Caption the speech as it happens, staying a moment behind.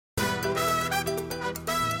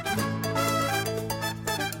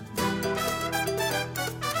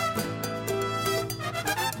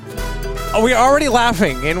We're already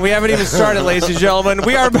laughing, and we haven't even started, ladies and gentlemen.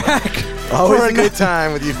 We are back. Always a good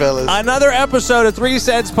time with you fellas. Another episode of 3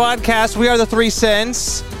 Cents Podcast. We are the 3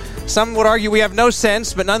 Cents. Some would argue we have no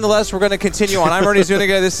sense, but nonetheless, we're going to continue on. I'm Ernie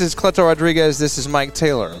Zuniga. This is Cleto Rodriguez. This is Mike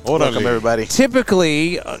Taylor. Welcome, everybody.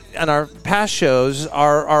 Typically, in our past shows,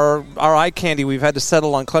 our eye candy, we've had to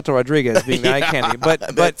settle on Cleto Rodriguez being the eye candy.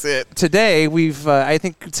 But that's it. Today, we've I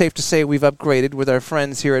think it's safe to say we've upgraded with our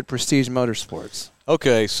friends here at Prestige Motorsports.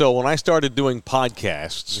 Okay, so when I started doing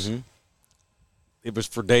podcasts, it was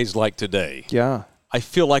for days like today. Yeah. I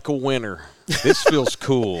feel like a winner. This feels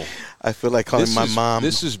cool. I feel like calling my mom.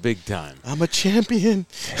 This is big time. I'm a champion.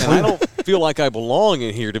 And I don't feel like I belong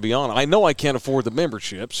in here, to be honest. I know I can't afford the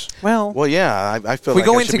memberships. Well, yeah, I feel we like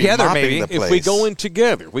go I in should together, be mopping maybe. the place. If we go in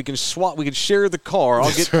together, we can swap. We can share the car.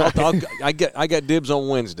 I got dibs on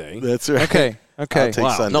Wednesday. That's right. Okay. I'll take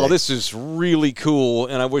Sunday. No, this is really cool,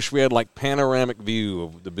 and I wish we had like panoramic view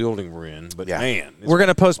of the building we're in. But man, we're going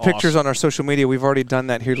to post awesome. pictures on our social media. We've already done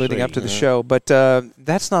that here leading up to the show. But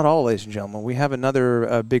that's not all, ladies and gentlemen. We have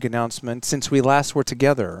another big announcement. Since we last were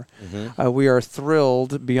together, we are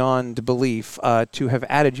thrilled beyond belief to have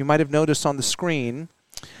added. You might have noticed on the screen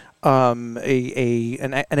an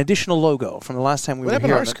additional logo from the last time we were happened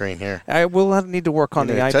here. to our screen here? I will need to work on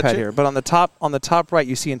the iPad here, but on the top right,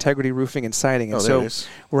 you see Integrity Roofing and Siding, and so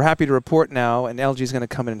we're happy to report now. And LG is going to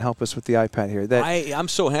come in and help us with the iPad here. I'm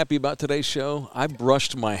so happy about today's show. I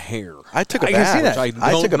brushed my hair. I took a bath. can see that. Which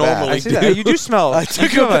I don't normally do. You do smell. I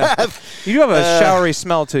took a bath. You do have a showery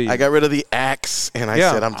smell to you. I got rid of the axe, and I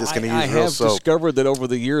said I'm just going to use real soap. I have discovered that over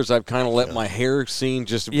the years I've kind of let my hair scene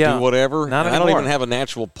just do whatever. Not I don't anymore. even have a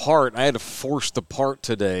natural part. I had to force the part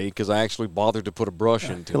today because I actually bothered to put a brush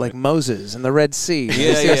into it. Like Moses in the Red Sea.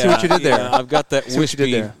 Yeah, I see what you did there. Yeah, I've got that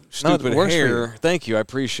wispy, stupid hair. For Thank you. I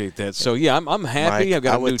appreciate that. So, yeah, I'm happy. Mike, I've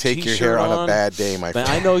got I a would new take T-shirt your hair on on a bad day, my friend.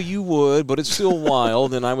 I know you would, but it's still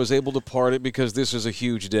wild, and I was able to part it because this is a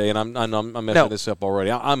huge day, and I'm messing this up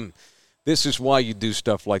already. This is why you do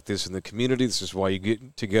stuff like this in the community. This is why you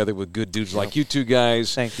get together with good dudes like you two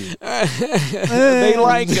guys. Thank you. They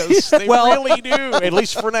like us. They really do, at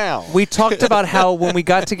least for now. We talked about how when we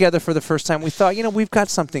got together for the first time, we thought, we've got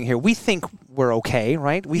something here. We think we're okay,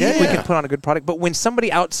 right? We think we can put on a good product. But when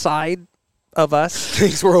somebody outside of us,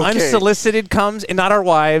 thinks we're okay, unsolicited comes, and not our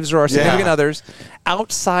wives or our significant others,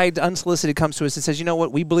 outside unsolicited comes to us and says, you know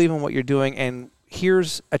what, we believe in what you're doing, and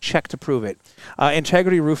here's a check to prove it.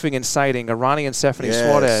 Integrity Roofing and Siding, Ronnie and Stephanie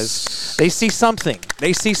Suarez, they see something.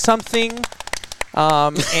 And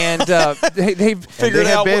they've figured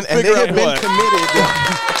out and they have been committed.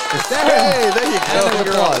 Hey, there you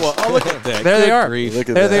go. Look at that. There they are. Look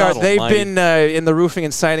at there they that. are. They've been in the roofing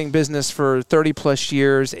and siding business for 30-plus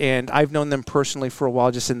years, and I've known them personally for a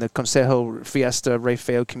while just in the Consejo Fiesta Rey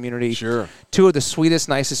Feo community. Sure. Two of the sweetest,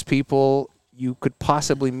 nicest people you could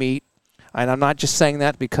possibly meet. And I'm not just saying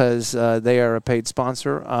that because they are a paid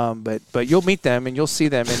sponsor, but you'll meet them and you'll see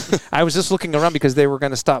them. And I was just looking around because they were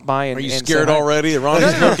going to stop by. And, are you and scared already? No, I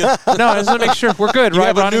just want to make sure we're good, you right,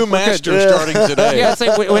 have a Ronnie? new master starting today. Yeah, it's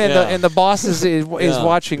like and the boss is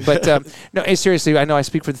watching. But no, seriously, I know I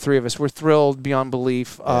speak for the three of us. We're thrilled beyond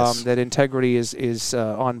belief that Integrity is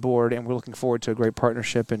on board, and we're looking forward to a great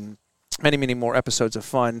partnership and many, many more episodes of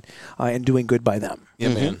fun and doing good by them.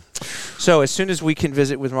 Yeah, man. So as soon as we can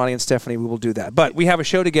visit with Ronnie and Stephanie, we will do that. But we have a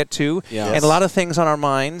show to get to and a lot of things on our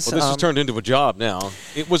minds. Well, this has turned into a job now.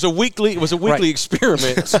 It was a weekly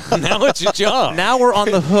experiment. Now it's a job. Now we're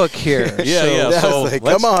on the hook here. So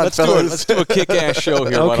come on, let's fellas. do a kick-ass show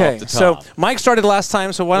here right off the top. So Mike started last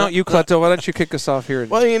time, so why don't you, Cleto, why don't you kick us off here?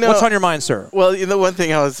 Well, what's on your mind, sir? Well, one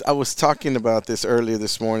thing I was talking about this earlier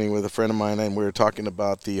this morning with a friend of mine, and we were talking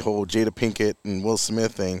about the whole Jada Pinkett and Will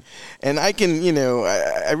Smith thing. And I can,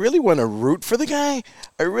 I really want to root for the guy.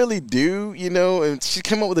 I really do, and she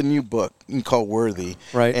came up with a new book called Worthy.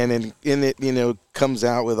 Right. And in it, comes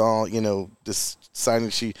out with all, this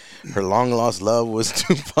signing her long lost love was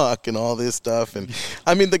Tupac and all this stuff. And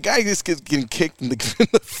I mean, the guy just gets getting kicked in the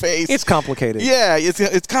face. It's complicated. Yeah,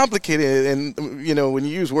 it's complicated. And, when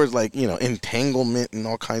you use words like, entanglement and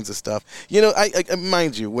all kinds of stuff, I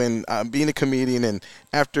mind you, when being a comedian and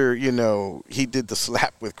after, he did the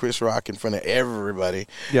slap with Chris Rock in front of everybody,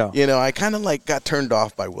 I kind of got turned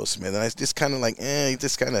off by Will Smith. And I just kind of he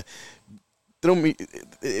just kind of,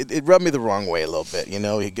 it rubbed me the wrong way a little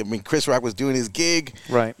bit, Chris Rock was doing his gig,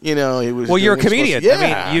 right? He was. Well, you're a comedian.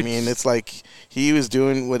 I mean, it's like he was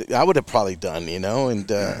doing what I would have probably done, and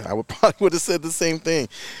I would have said the same thing.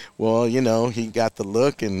 Well, he got the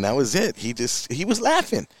look, and that was it. He was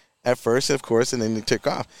laughing, at first, of course, and then they took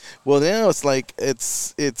off. Well, now it's like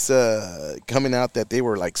it's coming out that they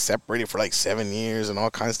were like separated for like 7 years and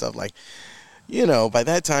all kinds of stuff. Like, you know, by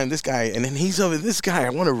that time, this guy, and then he's over this guy. I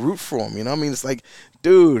want to root for him. You know what I mean? It's like,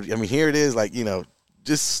 dude, I mean, here it is, like, you know,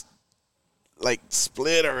 just like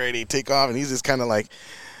split already, take off, and he's just kind of like,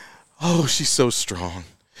 oh, she's so strong.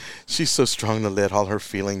 She's so strong to let all her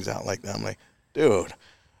feelings out like that. I'm like, dude,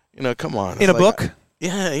 you know, come on. In a like, book?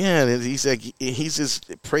 Yeah. And he's like, he's just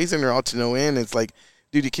praising her all to no end. It's like,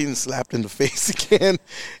 dude, you're getting slapped in the face again.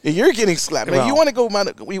 And you're getting slapped. Well, you want to go,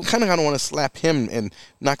 you kind of want to slap him and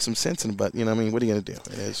knock some sense in him. But, you know what I mean? What are you going to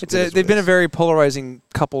do? They've been a very polarizing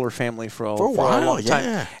couple or family for a while. Long time.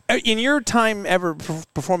 Yeah. In your time ever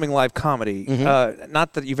performing live comedy,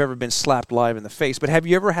 not that you've ever been slapped live in the face, but have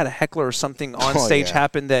you ever had a heckler or something on stage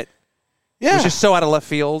happen that was just so out of left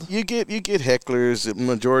field? You get hecklers. The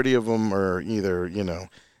majority of them are either, you know,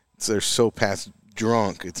 they're so past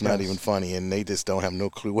drunk, it's not even funny, and they just don't have no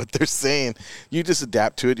clue what they're saying. You just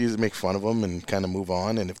adapt to it. You just make fun of them and kind of move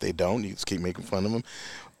on, and if they don't, you just keep making fun of them.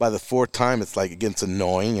 By the fourth time, it's like it gets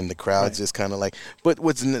annoying, and the crowd's just kind of like. But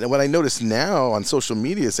what I notice now on social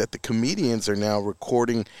media is that the comedians are now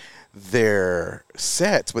recording their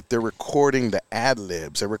sets, but they're recording the ad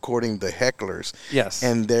libs, they're recording the hecklers. Yes.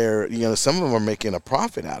 And they're, you know, some of them are making a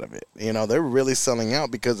profit out of it. You know, they're really selling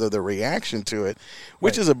out because of the reaction to it,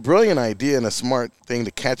 which is a brilliant idea and a smart thing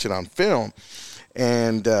to catch it on film.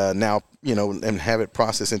 And now, you know, and have it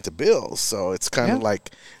processed into bills. So it's kind of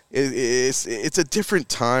like it's a different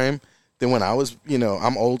time than when I was, you know,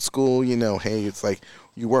 I'm old school, you know, hey, it's like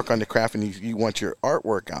you work on the craft and you want your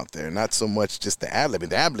artwork out there, not so much just the ad lib.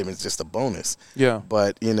 The ad lib is just a bonus. Yeah.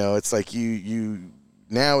 But, you know, it's like you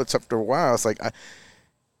now it's after a while, it's like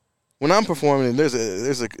when I'm performing and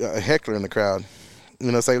there's a heckler in the crowd,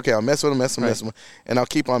 you know, it's like, okay, I'll mess with them, and I'll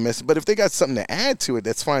keep on messing. But if they got something to add to it,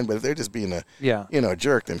 that's fine. But if they're just being a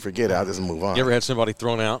jerk, then forget it. I'll just move on. You ever had somebody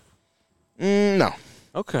thrown out? No.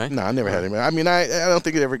 Okay. No, I never had anybody. I mean, I don't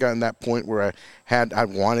think it ever gotten that point where I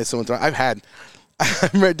wanted someone to. I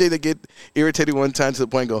remember to get irritated one time to the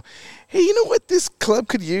point go, hey, you know what this club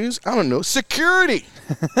could use? I don't know, security.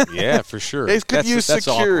 Yeah, for sure. They could use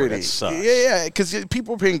security. That sucks. Yeah, because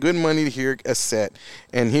people are paying good money to hear a set,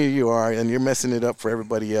 and here you are, and you're messing it up for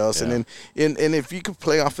everybody else. Yeah. And then, and if you could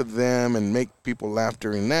play off of them and make people laugh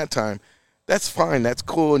during that time, that's fine. That's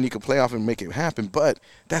cool, and you can play off and make it happen. But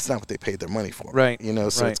that's not what they paid their money for, right? You know,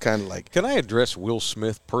 so it's kind of like. Can I address Will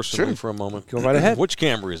Smith personally for a moment? Go right ahead. Which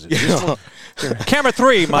camera is it? Camera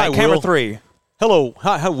 3, Mike. Camera Will. 3. Hello,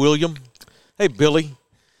 hi, William. Hey, Billy.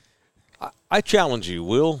 I challenge you,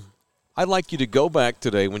 Will. I'd like you to go back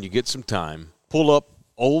today when you get some time. Pull up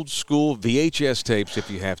old school VHS tapes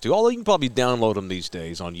if you have to. Although you can probably download them these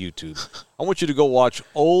days on YouTube. I want you to go watch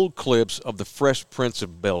old clips of the Fresh Prince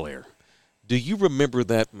of Bel-Air. Do you remember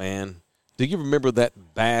that man? Do you remember that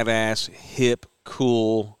badass, hip,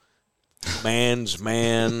 cool man's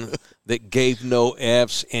man that gave no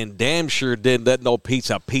F's and damn sure didn't let no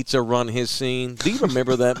pizza run his scene? Do you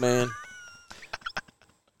remember that man?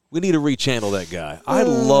 We need to rechannel that guy. I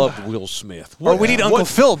loved Will Smith. Or we need Uncle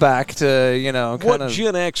Phil back to, you know, what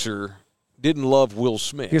Gen Xer didn't love Will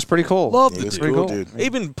Smith? He was pretty cool. Loved the dude. Pretty cool. Dude.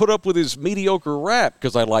 Even put up with his mediocre rap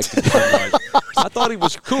because I liked it so much. I thought he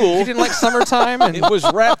was cool. You didn't like Summertime? And It was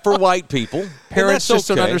rap for white people. Parents and that's just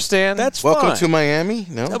don't okay. understand? That's Welcome fine. to Miami.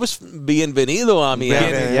 No, That was Bienvenido a Miami.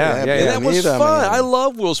 Yeah. And that was Bienvenido a fun. Miami. I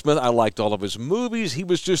love Will Smith. I liked all of his movies. He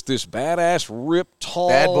was just this badass, ripped, tall,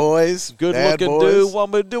 Bad Boys, good-looking dude.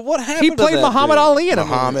 What happened he to played that Muhammad dude? Ali in a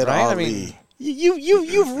movie, Muhammad right? Ali. I mean,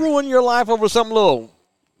 You've ruined your life over some little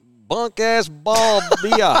bunk-ass ball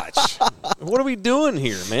biatch. What are we doing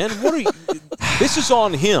here, man? This is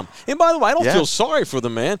on him. And by the way, I don't feel sorry for the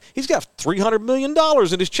man. He's got $300 million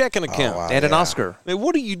in his checking account. wow. and an Oscar. Man,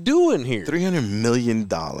 what are you doing here? $300 million.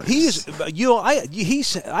 He is,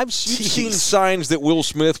 you've seen signs that Will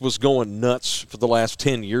Smith was going nuts for the last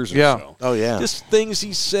 10 years or so. Oh, yeah. Just things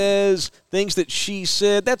he says, things that she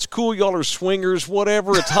said. That's cool. Y'all are swingers,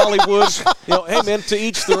 whatever. It's Hollywood. Hey, man, to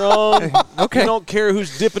each their own. Okay. You don't care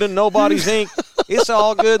who's dipping in nobody's ink. It's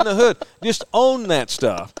all good in the hood. Just own that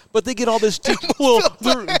stuff. But they get all this.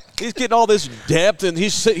 He's getting all this depth, and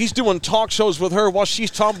he's doing talk shows with her while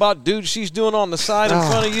she's talking about dudes she's doing on the side in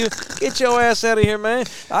front of you. Get your ass out of here, man.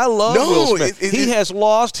 I love Will Smith. He has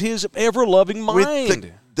lost his ever-loving mind.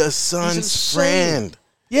 With the son's friend.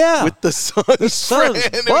 Yeah. With the son's friend.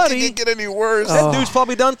 buddy. It can't get any worse. That dude's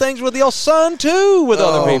probably done things with your son, too, with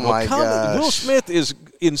other people. My gosh. Will Smith is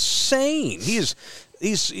insane. He is.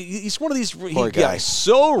 He's one of these Poor guy, guy.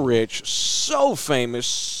 so rich, so famous,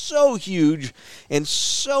 so huge, and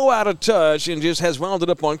so out of touch, and just has wound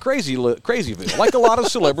up on Crazyville, like a lot of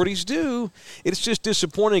celebrities do. It's just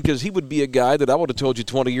disappointing because he would be a guy that I would have told you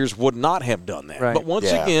 20 years would not have done that. Right. But once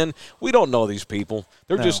again, we don't know these people.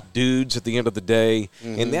 They're just dudes at the end of the day,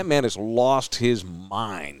 and that man has lost his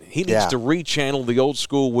mind. He needs to rechannel the old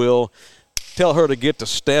school Will, tell her to get to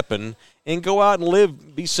stepping, and go out and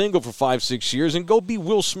live, be single for 5-6 years, and go be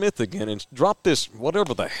Will Smith again and drop this,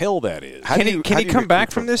 whatever the hell that is. Can he come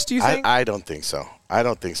back from this, do you think? I don't think so. I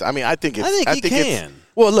mean, I think he can.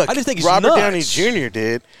 Well, look, I just think he's Robert nuts. Downey Jr.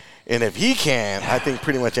 did, and if he can, I think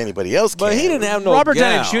pretty much anybody else can. But he didn't have no Robert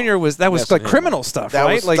gal. Downey Jr. was Messing like him criminal up. stuff, That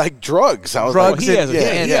right? was like drugs. I was drugs like, He has,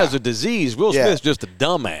 and- he has a disease. Will Yeah. Smith's just a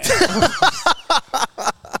dumbass.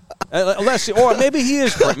 Or maybe he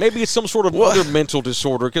is. Maybe it's some sort of other mental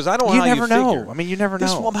disorder. Because I don't know You how never you know. figure. I mean, you never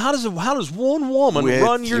This know. woman, how does one woman with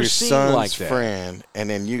run your scene son's like that? friend, and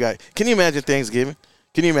then you got. Can you imagine Thanksgiving?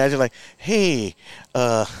 Can you imagine like, hey,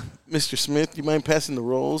 Mr. Smith, you mind passing the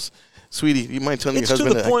rolls? Sweetie, you mind telling It's your to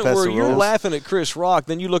husband the point pass where the you're rolls? laughing at Chris Rock,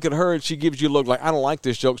 then you look at her and she gives you a look like, I don't like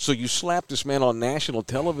this joke. So you slap this man on national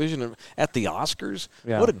television at the Oscars?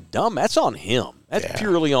 Yeah. What a dumb. That's on him. That's Yeah.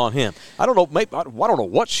 purely on him. I don't know. Maybe, I don't know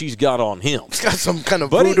what she's got on him. He's got some kind of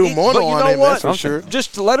But voodoo mono but you know on him, what? that's for sure.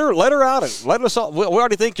 Just let her out. Let us all. We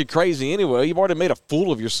already think you're crazy anyway. You've already made a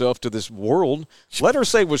fool of yourself to this world. Let her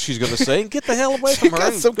say what she's going to say and get the hell away She from her.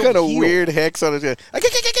 got and some go kind of heal. weird hex on it. I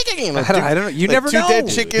don't know. You never two know. dead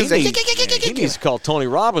chickens. He needs to call Tony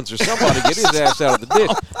Robbins or somebody to get his ass out of the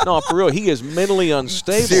ditch. No, for real, he is mentally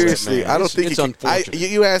unstable. Seriously, that man. I don't It's think he can. unfortunate.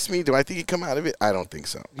 You asked me, do I think he come out of it? I don't think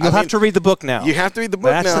so. You'll have to read the book now. You have to read the book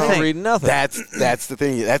That's now. the thing. Read nothing. That's the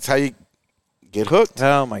thing. That's how you get hooked.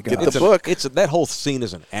 Oh, my God. Get the book. That whole scene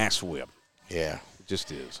is an ass whip. Yeah. It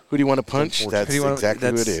just is. Who do you want to punch? unfortunate. That's Who do you wanna- exactly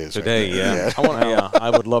who it that's is. Today, right there. yeah. I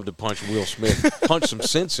would love to punch Will Smith. Punch some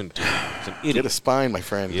sense into him. He's an Get idiot. a spine, my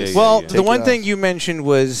friend. Yeah, Just Well, yeah. the take one it thing off. you mentioned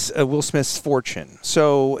was Will Smith's fortune.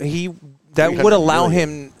 So that would 300 allow million.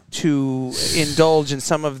 him to indulge in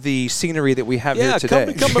some of the scenery that we have here today.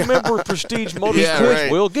 Become a member of Prestige Motorsports. Yeah,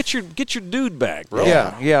 right. Will, get your dude back, bro.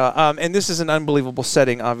 Yeah. And this is an unbelievable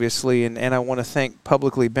setting, obviously, and I want to thank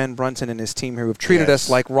publicly Ben Brunson and his team who have treated us Yes.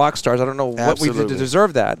 like rock stars. I don't know what we did to Absolutely.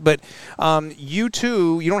 deserve that, but you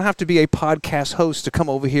too, you don't have to be a podcast host to come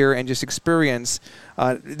over here and just experience.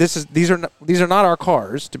 These are not our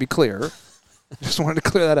cars, to be clear. Just wanted to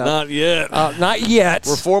clear that up. Not yet. Not yet.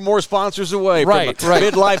 We're 4 more sponsors away Right, from a right.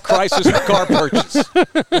 midlife crisis car purchase.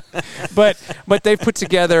 but they've put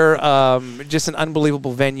together just an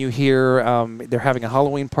unbelievable venue here. They're having a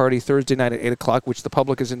Halloween party Thursday night at 8 o'clock, which the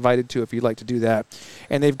public is invited to if you'd like to do that.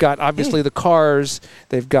 And they've got, obviously, the cars.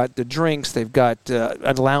 They've got the drinks. They've got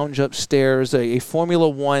a lounge upstairs, a Formula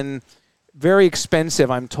One, very expensive,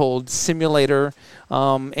 I'm told, simulator,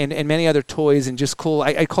 and many other toys and just cool.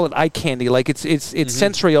 I call it eye candy. Like it's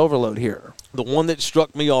sensory overload here. The one that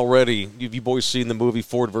struck me already, have you boys seen the movie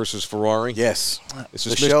Ford versus Ferrari? Yes. This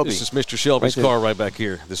The is Shelby. This is Mr. Shelby's Right there. car right back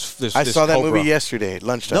here. This I saw that Cobra. movie yesterday at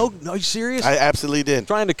lunchtime. No, are you serious? I absolutely did.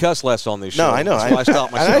 Trying to cuss less on this show. No, I know. That's why I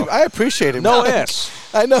stopped and myself. I appreciate it. No man. S.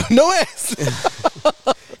 I know. No S.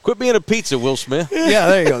 Quit being a pizza, Will Smith. Yeah,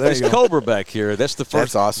 there you go. There There's Cobra back here. That's the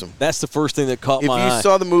first. That's awesome. That's the first thing that caught If my eye. you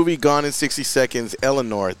saw the movie Gone in 60 Seconds,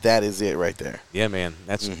 Eleanor, that is it right there. Yeah, man.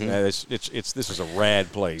 That's it's this is a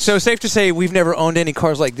rad place. So safe to say we've never owned any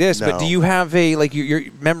cars like this, but No. do you have your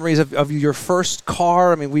memories of your first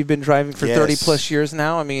car? I mean, we've been driving for Yes. 30 plus years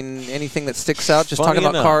now. I mean, anything that sticks out? Just Funny talking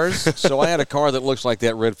about enough, cars. So I had a car that looks like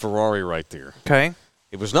that red Ferrari right there. Okay.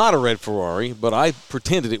 It was not a red Ferrari, but I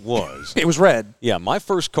pretended it was. It was red. Yeah, my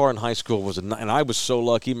first car in high school was and I was so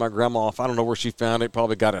lucky. My grandma, I don't know where she found it,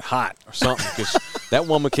 probably got it hot or something because that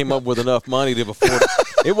woman came up with enough money to afford it.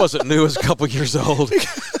 It wasn't new; it was a couple years old.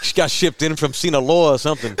 She got shipped in from Sinaloa or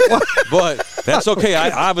something. But that's okay.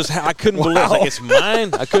 I couldn't believe it. Like, it's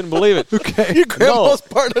mine. I couldn't believe it. Okay. Your grandma's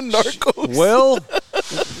part of Narcos. Well,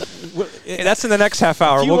 That's in the next half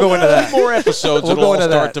hour. few We'll go into that. more episodes. We'll It'll go all into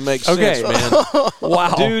start that. to make Okay. sense, man.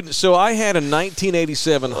 Wow. Dude, so I had a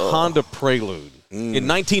 1987 Honda Prelude in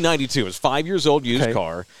 1992. It was 5 years old, used Okay.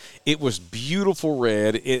 car. It was beautiful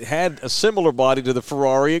red. It had a similar body to the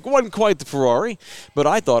Ferrari. It wasn't quite the Ferrari, but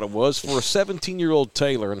I thought it was for a 17-year-old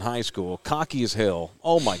Taylor in high school. Cocky as hell.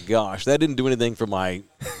 Oh, my gosh. That didn't do anything for my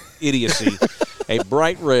idiocy. A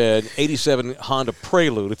bright red 87 Honda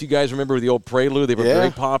Prelude. If you guys remember the old Prelude, they were Yeah.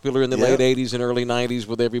 very popular in the Yeah. late 80s and early 90s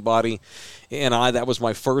with everybody. And that was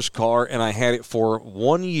my first car, and I had it for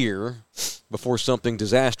 1 year before something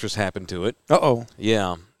disastrous happened to it. Uh-oh.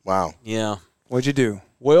 Yeah. Wow. Yeah. What'd you do?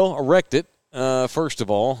 Well, I wrecked it. first of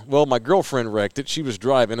all. Well, my girlfriend wrecked it. She was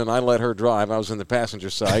driving, and I let her drive. I was in the passenger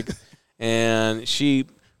side, and she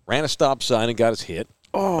ran a stop sign and got us hit.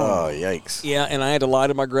 Oh, yikes. Yeah, and I had to lie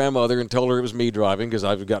to my grandmother and tell her it was me driving because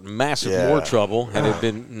I've got massive more trouble. And it had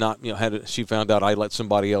been not, she found out I let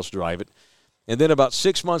somebody else drive it. And then about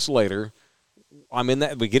 6 months later, I'm in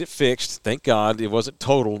that. We get it fixed. Thank God it wasn't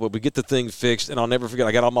total, but we get the thing fixed. And I'll never forget.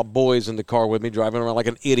 I got all my boys in the car with me, driving around like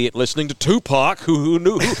an idiot, listening to Tupac, who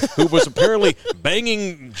was apparently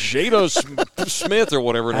banging Jada Smith or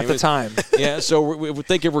whatever her name at the is. time. Yeah, so we would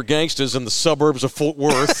think we're gangsters in the suburbs of Fort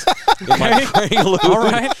Worth. In my Prelude.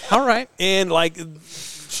 All right. And like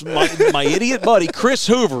my idiot buddy Chris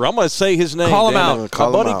Hoover, I'm going to say his name. Call him out.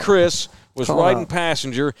 My buddy Chris was riding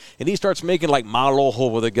passenger, and he starts making like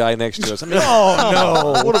malojo with a guy next to us. I mean, oh,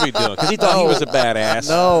 no. What are we doing? Because he thought he was a badass.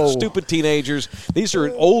 No. Stupid teenagers. These are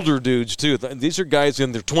older dudes, too. These are guys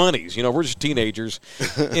in their 20s. We're just teenagers.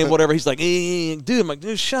 And whatever. He's like, hey, dude. I'm like,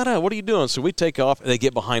 dude, shut up. What are you doing? So we take off, and they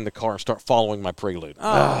get behind the car and start following my Prelude.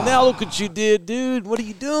 Oh, now look what you did, dude. What are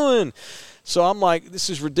you doing? So I'm like, this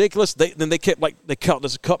is ridiculous. Then they kept they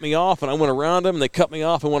cut me off, and I went around them, and they cut me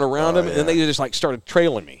off and went around them, and then they just like started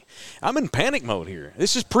trailing me. I'm in panic mode here.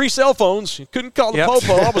 This is pre-cell phones. You couldn't call the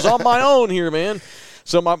popo. I was on my own here, man.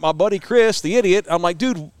 So my buddy Chris, the idiot, I'm like,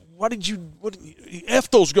 dude,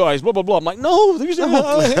 F those guys, blah, blah, blah. I'm like, no,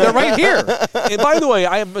 they're right here. And by the way,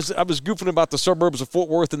 I was goofing about the suburbs of Fort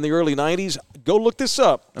Worth in the early 90s. Go look this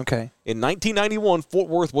up. Okay. In 1991, Fort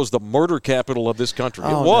Worth was the murder capital of this country.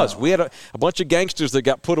 It was. No. We had a bunch of gangsters that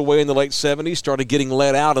got put away in the late 70s, started getting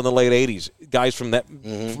let out in the late 80s. Guys from that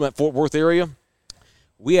Fort Worth area.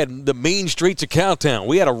 We had the mean streets of Cowtown.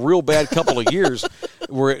 We had a real bad couple of years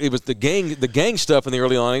where it was the gang stuff in the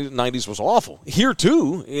early 90s was awful. Here,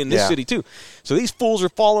 too, in this city, too. So these fools are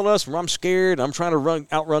following us, and I'm scared. I'm trying to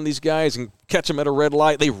outrun these guys and catch them at a red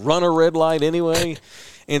light. They run a red light anyway.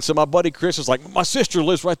 And so my buddy Chris is like, my sister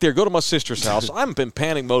lives right there. Go to my sister's house. I'm in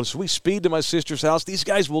panic mode, so we speed to my sister's house. These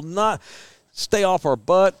guys will not stay off our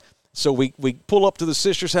butt. So we pull up to the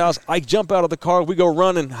sister's house. I jump out of the car. We go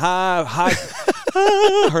running. Hi.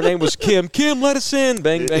 Her name was Kim. Kim, let us in.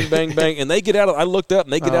 Bang, bang, bang, bang. And they get out of. I looked up,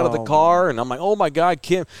 and they get out of the car, and I'm like, oh, my God,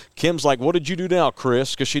 Kim. Kim's like, what did you do now,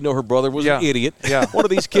 Chris? Because she know her brother was an idiot. Yeah. One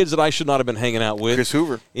of these kids that I should not have been hanging out with. Chris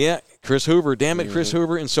Hoover. Yeah, Chris Hoover. Damn it, Chris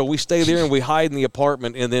Hoover. And so we stay there, and we hide in the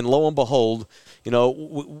apartment, and then lo and behold,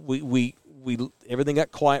 we everything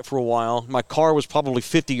got quiet for a while. My car was probably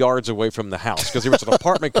 50 yards away from the house because there was an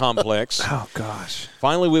apartment complex. Oh gosh!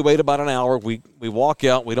 Finally, we wait about an hour. We walk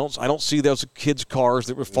out. I don't see those kids' cars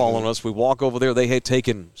that were following us. We walk over there. They had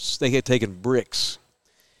taken bricks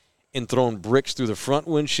and thrown bricks through the front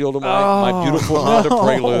windshield of my beautiful Honda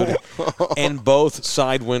Prelude and both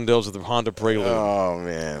side windows of the Honda Prelude. Oh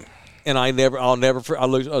man! And I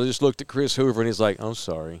just looked at Chris Hoover, and he's like, I'm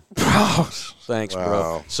sorry. Thanks,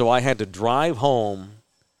 bro. So I had to drive home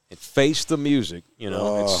and face the music,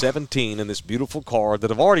 at 17 in this beautiful car that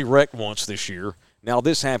I've already wrecked once this year. Now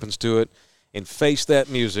this happens to it, and face that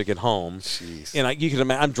music at home. Jeez. And you can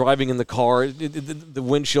imagine, I'm driving in the car. The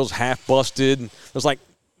windshield's half busted. There's like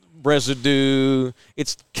residue.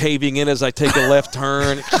 It's caving in as I take a left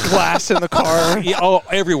turn. Glass in the car.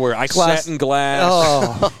 Everywhere. I sat in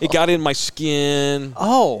glass. It got in my skin.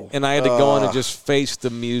 And I had to go in and just face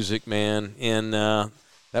the music, man. And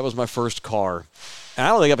that was my first car. And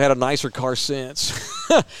I don't think I've had a nicer car since.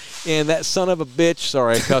 And that son of a bitch,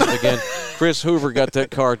 sorry, I cussed again. Chris Hoover got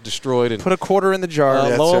that car destroyed. And put a quarter in the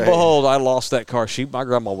jar. Lo and behold, I lost that car. My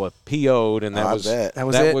grandma was PO'd, and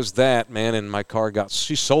that was that, man. And my car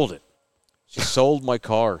she sold it. She sold my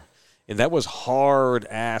car. And that was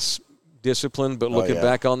hard-ass discipline, but looking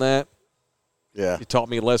back on that, it taught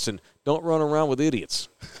me a lesson. Don't run around with idiots.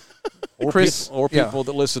 Or people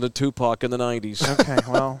that listen to Tupac in the 90s. Okay,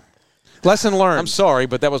 well... Lesson learned. I'm sorry,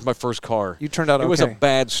 but that was my first car. You turned out okay. It was a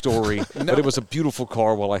bad story, but it was a beautiful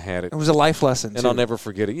car while I had it. It was a life lesson, and I'll never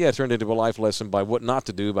forget it. Yeah, it turned into a life lesson by what not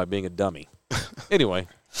to do by being a dummy. Anyway.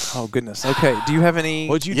 Oh, goodness. Okay. Do you have any?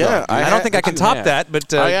 What'd you do? I don't think I can top that,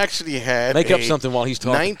 but I actually had make up something while he's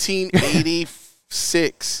talking.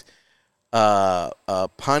 1986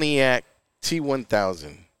 Pontiac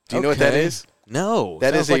T1000. Do you know what that is? No.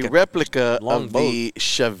 That is a replica of the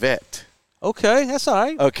Chevette. Okay, that's all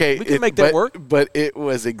right. Okay. We can make that work. But it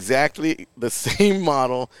was exactly the same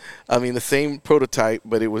model. I mean, the same prototype,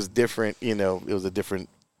 but it was different. It was a different,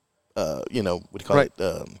 what do you call it?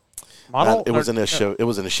 Model? It wasn't a Chevy. It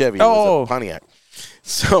was a Pontiac.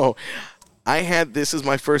 So I had this is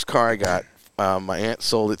my first car I got. My aunt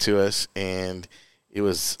sold it to us, and it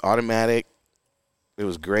was automatic. It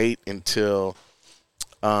was great until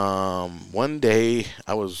One day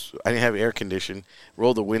I didn't have air conditioning.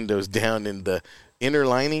 Rolled the windows down, and the inner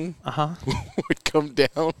lining would come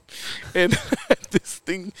down, and this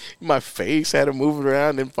thing, my face had to move it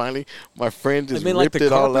around, and finally my friend just ripped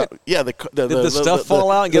it all out. Yeah, did the stuff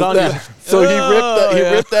fall out and get on you? So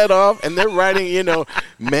he ripped that off, and they're writing,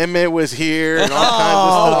 Mehmet was here and all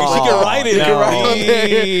kinds of stuff. You can write it. You can write on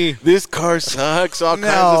there. This car sucks, all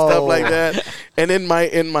kinds of stuff like that. And in my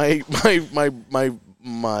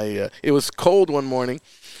it was cold one morning,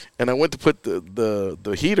 and I went to put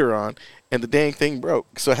the heater on, and the dang thing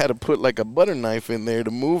broke. So I had to put like a butter knife in there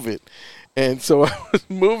to move it. And so I was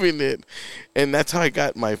moving it, and that's how I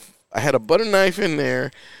got I had a butter knife in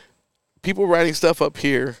there, people writing stuff up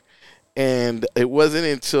here, and it wasn't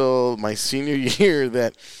until my senior year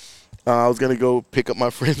that I was going to go pick up my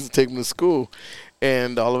friends and take them to school.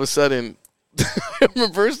 And all of a sudden, I'm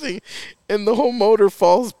reversing, and the whole motor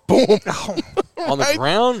falls, boom. On the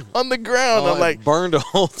ground? On the ground. I'm like, burned a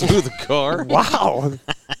hole through the car. Wow.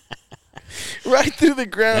 Right through the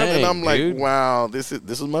ground, Dang, and I'm like, dude. wow, this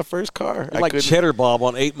is my first car. Like Cheddar Bob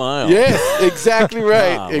on 8 Mile. Yes, exactly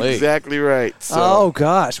right. Golly. Exactly right. So, oh,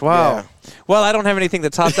 gosh. Wow. Yeah. Well, I don't have anything to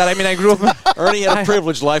top that. I mean, I grew up. Ernie had a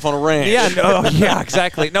privileged life on a ranch. Yeah,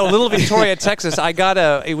 exactly. No, Little Victoria, Texas. I got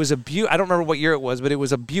it was a Buick. I don't remember what year it was, but it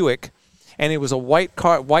was a Buick, and it was a white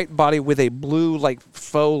body with a blue, like,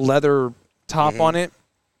 faux leather top on it.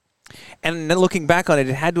 And then looking back on it,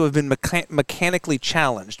 it had to have been mechanically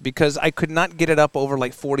challenged because I could not get it up over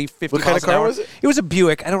like 40, 50 What kind miles of an car hour. was it? It was a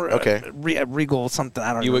Buick. I don't Okay. Regal something.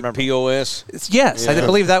 I don't Buick remember. POS. Yes, I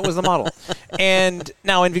believe that was the model. And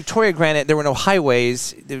now in Victoria, granted, there were no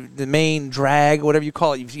highways. The main drag, whatever you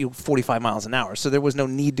call it, you 45 miles an hour. So there was no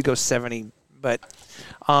need to go 70. But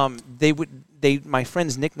my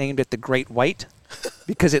friends nicknamed it the Great White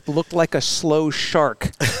because it looked like a slow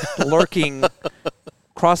shark lurking.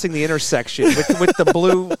 Crossing the intersection with the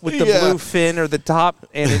blue fin or the top,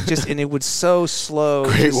 and it was so slow.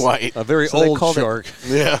 Great White, a very old shark.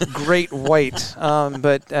 Yeah, Great White.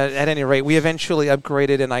 But at any rate, we eventually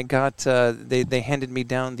upgraded, and I got they handed me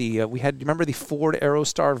down we had. Remember the Ford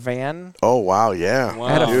Aerostar van? Oh wow, yeah. Wow.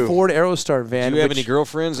 I had a Ford Aerostar van. Did you have any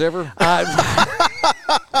girlfriends ever?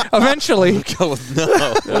 Eventually, No.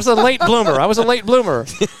 I was a late bloomer.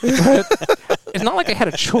 But it's not like I had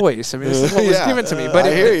a choice. I mean, this is what was given to me. But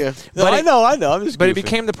I hear you. I know. I'm just. But it goofing.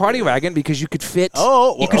 became the party wagon because you could fit.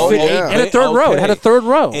 You could fit yeah. in a third row. It had a third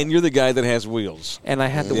row, And you're the guy that has wheels. and I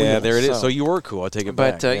had the Yeah, wheels. there it is. So you were cool. I take it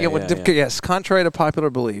back. But yes, contrary to popular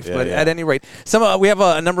belief. Yeah, but yeah. at any rate, we have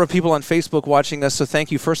a number of people on Facebook watching us, so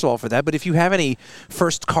thank you first of all for that. But if you have any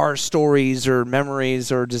first car stories or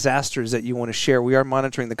memories or disasters that you want to share, we are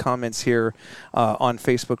monitoring the comments here on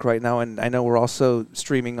Facebook right now, and I know we're also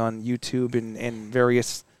streaming on YouTube and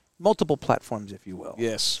various multiple platforms, if you will.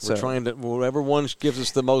 Yes, So- we're trying to whatever one gives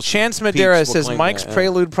us the most. Chance peeps, Madera we'll says claim Mike's that, yeah.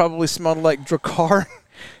 Prelude probably smelled like Drakkar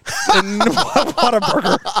and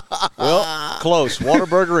Whataburger. Well, close.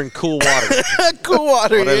 Whataburger and Cool Water. Cool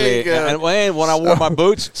water. There you go. And when I wore my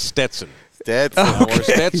boots, Stetson. That's I wore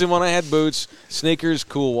Stetson when I had boots, sneakers,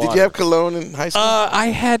 Cool Water. Did you have cologne in high school? I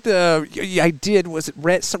had. I did. Was it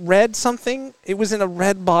red something? It was in a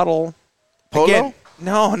red bottle. Polo? Again,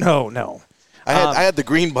 no. I had the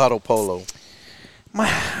green bottle Polo.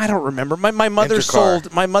 I don't remember. My mother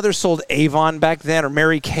Intercar. sold Avon back then, or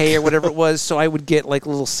Mary Kay, or whatever it was. So I would get like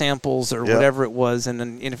little samples or Yep. whatever it was, and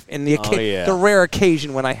then in the yeah. the rare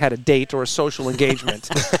occasion when I had a date or a social engagement,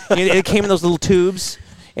 it came in those little tubes,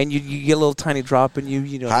 and you get a little tiny drop, and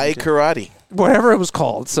you know High karate. whatever it was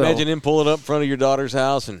called. So Imagine him pulling up in front of your daughter's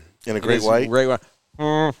house and In a Great this White? Great White.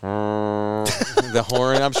 The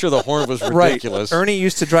horn. I'm sure the horn was ridiculous. Right. Ernie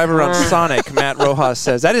used to drive around Sonic, Matt Rojas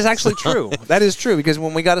says. That is actually true. That is true, because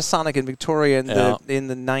when we got a Sonic in Victoria in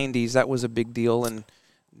the 90s, that was a big deal, and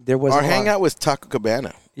there was Our hangout was Taco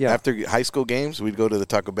Cabana. Yeah. After high school games, we'd go to the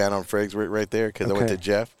Taco Cabana on Freg's right there because I went Okay. to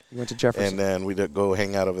Jeff. You went to Jefferson. And then we'd go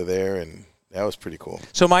hang out over there, and that was pretty cool.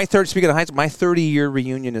 So speaking of high school, my 30-year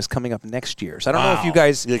reunion is coming up next year. So I don't know if you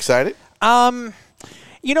guys You excited?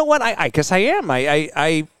 you know what? I guess I am.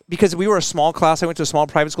 I because we were a small class. I went to a small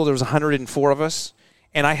private school. There was 104 of us.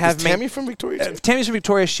 And I have Is Tammy from Victoria? too? Tammy's from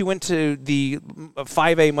Victoria. She went to the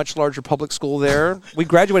 5A, much larger public school there. We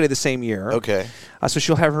graduated the same year. Okay. So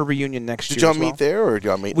she'll have her reunion next year. Did y'all as well. meet there, or did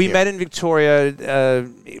y'all meet We here? met in Victoria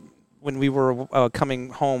when we were coming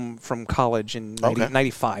home from college in Okay.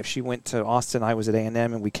 95. She went to Austin. I was at A&M,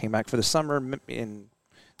 and we came back for the summer. In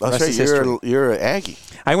the That's rest right. is history. You're an Aggie.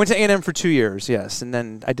 I went to A&M for 2 years, yes, and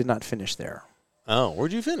then I did not finish there. Oh,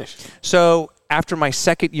 where'd you finish? So after my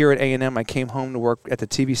second year at A&M, I came home to work at the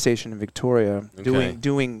TV station in Victoria,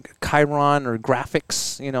 doing Chiron or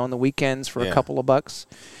graphics, on the weekends for a couple of bucks.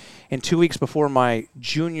 And 2 weeks before my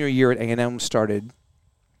junior year at A&M started,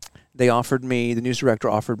 the news director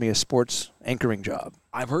offered me a sports anchoring job.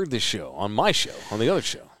 I've heard this show on my show, on the other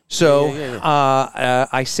show. So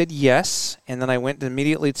I said yes, and then I went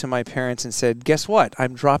immediately to my parents and said, guess what?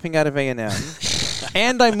 I'm dropping out of A&M,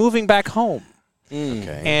 and I'm moving back home.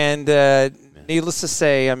 Okay. And needless to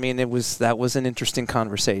say, I mean, that was an interesting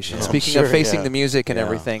conversation. Yeah, Speaking of facing the music and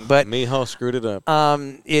everything. But Mijo screwed it up.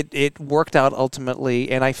 It worked out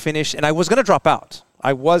ultimately, and I finished, and I was going to drop out.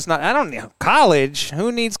 I don't need college.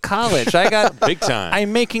 Who needs college? I got big time.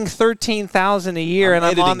 I'm making $13,000 a year, and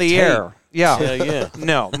I'm on the air. Yeah.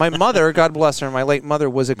 No, my mother, God bless her, my late mother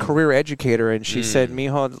was a career educator, and she said,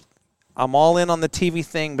 Mijo, I'm all in on the TV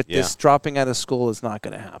thing, but this dropping out of school is not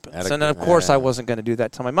going to happen. So, of course, I wasn't going to do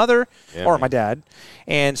that to my mother or my dad.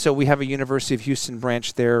 And so we have a University of Houston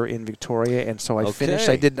branch there in Victoria, and so I finished.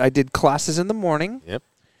 I did classes in the morning. Yep.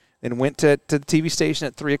 Then went to the TV station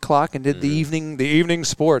at 3 o'clock and did the evening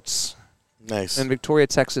sports. Nice. In Victoria,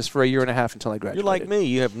 Texas, for a year and a half until I graduated. You're like me.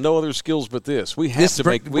 You have no other skills but this. We have to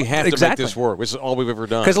make this work. This is all we've ever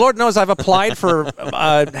done. Because Lord knows I've applied for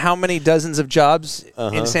how many dozens of jobs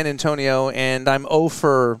in San Antonio, and I'm 0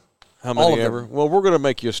 for how many all of ever? them. Well, we're going to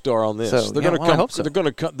make you a star on this. So, they're going to come. I hope so. They're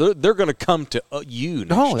going to come to you.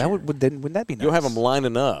 No, next year. wouldn't that be nice? You'll have them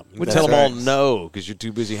lining up. You tell them all no because you're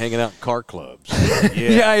too busy hanging out in car clubs.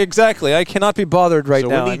 Yeah, exactly. I cannot be bothered right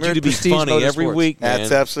now. So we need you to be funny every week, man.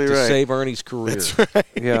 That's absolutely right. To save Ernie's career. That's right.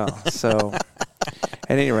 Yeah. So, at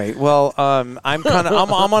any rate, well, I'm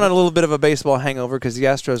on a little bit of a baseball hangover because the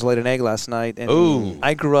Astros laid an egg last night, and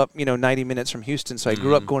I grew up, 90 minutes from Houston, so I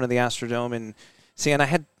grew up going to the Astrodome and I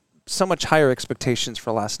had so much higher expectations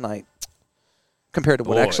for last night compared to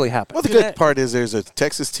what actually happened. Well, the good part is there's a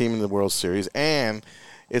Texas team in the World Series, and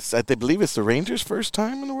I believe it's the Rangers' first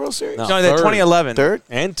time in the World Series. No, 2011, third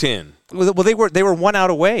and 10. Well, they were 1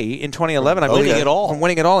 out away in 2011. I believe from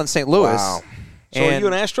winning it all in St. Louis. Wow. So are you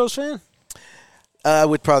an Astros fan? I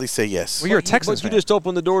would probably say yes. Well, you're a Texans fan. You just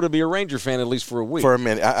opened the door to be a Ranger fan at least for a week. For a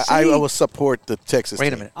minute. I will support the Texas team.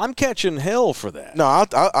 Wait a minute. I'm catching hell for that. No,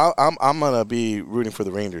 I'm going to be rooting for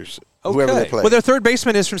the Rangers, whoever they play. Well, their third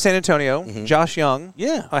baseman is from San Antonio, Josh Young.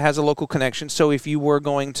 Yeah. Has a local connection. So if you were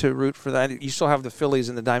going to root for that, you still have the Phillies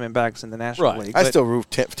and the Diamondbacks in the National League. I still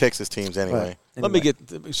root Texas teams anyway. Let me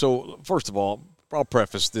so first of all, I'll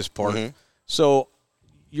preface this part. So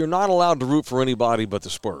you're not allowed to root for anybody but the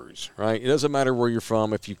Spurs, right? It doesn't matter where you're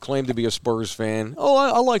from. If you claim to be a Spurs fan,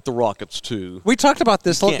 I like the Rockets too. We talked about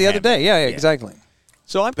this the other day. Yeah, exactly.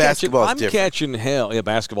 So I'm catching hell. Yeah,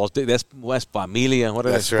 basketball's that's West Familia. What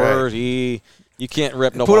are the Spurs? Right. You can't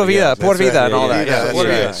rep nobody. Pura Vida, and all that.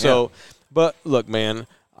 Yeah. So, but look, man.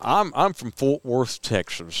 I'm from Fort Worth,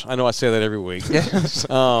 Texas. I know I say that every week.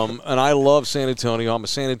 And I love San Antonio. I'm a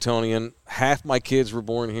San Antonian. Half my kids were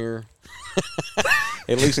born here.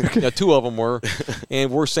 At least 2 of them were,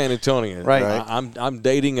 and we're San Antonian. Right. I'm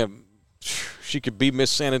dating she could be Miss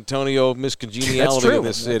San Antonio, Miss Congeniality in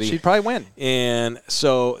this city. She'd probably win. And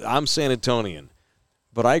so I'm San Antonian.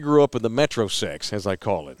 But I grew up in the Metro Sex, as I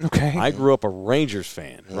call it. Okay. I grew up a Rangers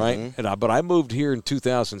fan, right? But I moved here in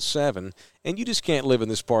 2007, and you just can't live in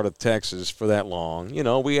this part of Texas for that long.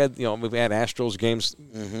 We've had Astros games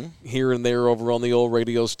here and there over on the old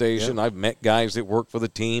radio station. I've met guys that work for the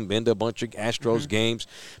team, been to a bunch of Astros games,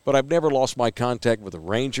 but I've never lost my contact with the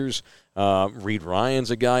Rangers. Reed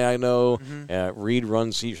Ryan's a guy I know. Reed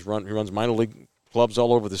runs minor league clubs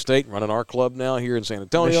all over the state, running our club now here in San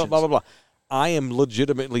Antonio. Blah blah blah. I am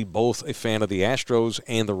legitimately both a fan of the Astros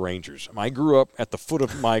and the Rangers. I grew up at the foot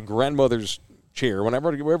of my grandmother's chair.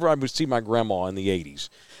 Whenever I would see my grandma in the 80s,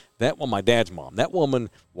 my dad's mom, that woman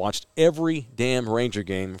watched every damn Ranger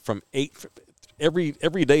game from every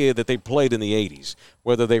day that they played in the 80s,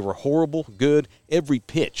 whether they were horrible, good, every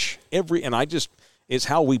pitch, it's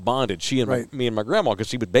how we bonded, she and me and my grandma, because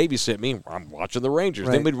she would babysit me. I'm watching the Rangers.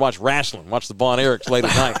 Then we'd watch wrestling, watch the Von Erichs late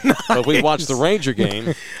at night. Nice. But we'd watch the Ranger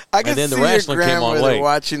game, and then the wrestling came on late.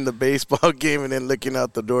 Watching the baseball game and then looking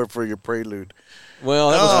out the door for your prelude.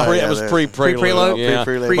 Well, that was pre-prelude. Yeah.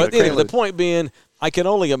 But the point being, I can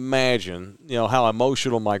only imagine, how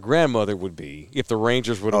emotional my grandmother would be if the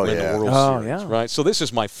Rangers would have won the World Series, right? So this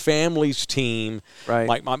is my family's team. Right.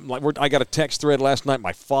 I got a text thread last night.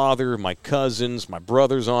 My father, my cousins, my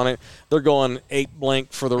brothers on it. They're going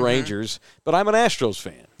 8-blank for the Rangers, but I'm an Astros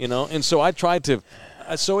fan, and so I tried to.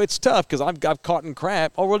 So it's tough because I've caught in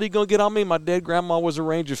crap. Oh, really? You going to get on me? My dead grandma was a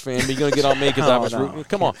Rangers fan. Are you going to get on me because I was rooting?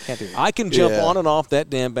 Come on. Can't do that. I can jump on and off that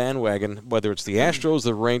damn bandwagon, whether it's the Astros,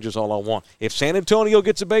 the Rangers, all I want. If San Antonio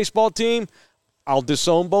gets a baseball team, I'll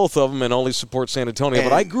disown both of them and only support San Antonio.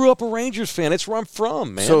 But I grew up a Rangers fan. It's where I'm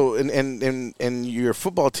from, man. So, and your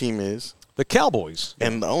football team is? The Cowboys.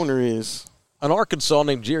 And the owner is? An Arkansas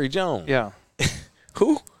named Jerry Jones. Yeah.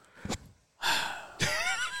 Who?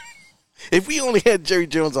 If we only had Jerry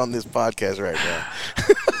Jones on this podcast right now.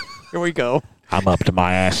 Here we go. I'm up to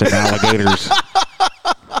my ass in alligators.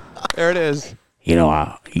 There it is. You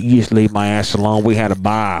know, you just leave my ass alone. We had a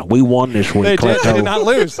bye. We won this week. They did not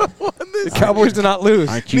lose. The Cowboys did not lose.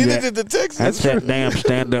 Neither did the Texans. That's that damn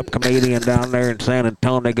stand-up comedian down there in San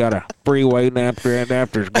Antonio. They got a freeway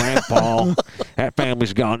after his grandpa. That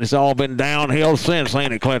family's gone. It's all been downhill since,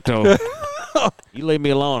 ain't it, Cleto? You leave me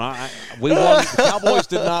alone. We won. The Cowboys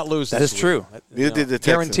did not lose. That is true. Neither did the Texans.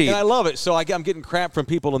 Guaranteed. And I love it. So I'm getting crap from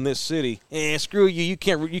people in this city. Screw you.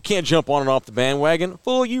 You can't jump on and off the bandwagon.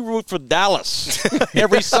 Fool, you root for Dallas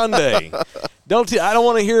every Sunday. I don't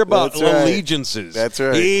want to hear about allegiances. That's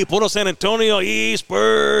right. Puro San Antonio,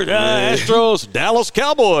 Spurs, Astros, Dallas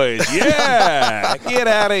Cowboys. Yeah. Get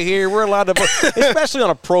out of here. We're allowed to vote. Especially on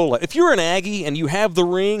a pro level. If you're an Aggie and you have the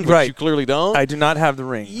ring, which you clearly don't. I do not have the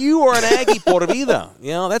ring. You are an Aggie por vida.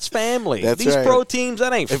 You know, that's family. These pro teams,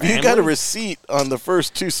 that ain't family. If you got a receipt on the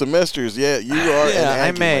first 2 semesters, you are an Aggie,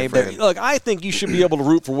 I may. but look, I think you should be able to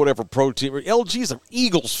root for whatever pro team. LG's an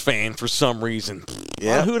Eagles fan for some reason.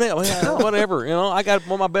 Yeah. Who the hell? Whatever. You know, I got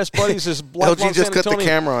one of my best buddies is LG just cut the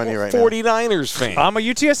camera on you right now. 49ers fan. I'm a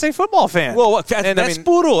UTSA football fan. Well, that's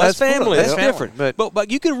puro. That's family. That's family. different.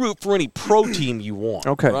 But you can root for any pro team you want.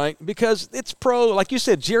 Okay. Right? Because it's pro. Like you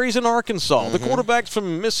said, Jerry's in Arkansas. The quarterback's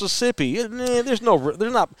from Mississippi. There's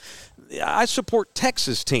not. I support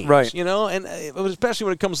Texas teams, right? You know, and especially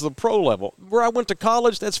when it comes to the pro level. Where I went to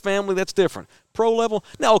college, that's family. That's different. Pro level,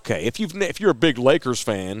 now okay. If you're a big Lakers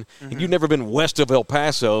fan and you've never been west of El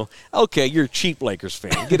Paso, okay, you're a cheap Lakers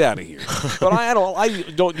fan. Get out of here. But I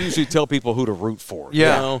don't usually tell people who to root for.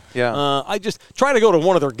 Yeah, you know? yeah. I just try to go to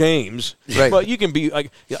one of their games. Right. But you can be like,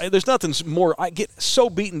 there's nothing more. I get so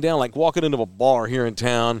beaten down like walking into a bar here in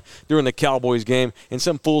town during the Cowboys game and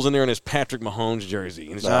some fool's in there in his Patrick Mahomes jersey.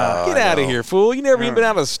 And it's like, get out of here, fool! You never even been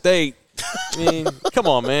out of the state. I mean, come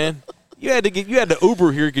on, man. You had to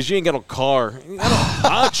Uber here because you ain't got no car.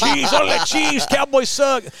 Cheese. Cowboys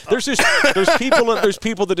suck. There's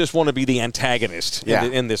people that just want to be the antagonist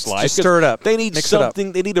in this life. Just stir it up. They need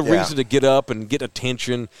something. They need a reason to get up and get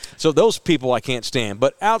attention. So those people I can't stand.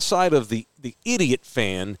 But outside of the idiot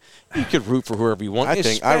fan, you could root for whoever you want. I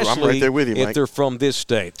think I'm right there with you, Mike. If they're from this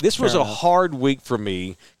state. This was a hard week for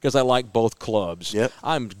me because I like both clubs. Yep.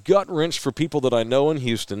 I'm gut-wrenched for people that I know in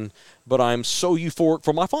Houston, but I'm so euphoric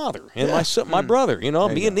for my father and my brother. You know,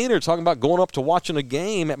 me and Nina are talking about going up to watching a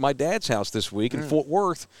game at my dad's house this week in Fort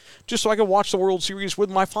Worth just so I can watch the World Series with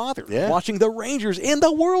my father. Yeah. Watching the Rangers in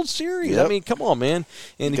the World Series. Yep. I mean, come on, man.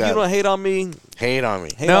 And if you don't hate on me, hate on me.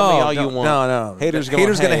 Hate on me all you want. No. Haters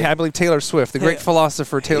going to hate. I believe Taylor Swift, the great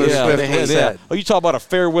philosopher Taylor Swift, said. Oh, you talk about a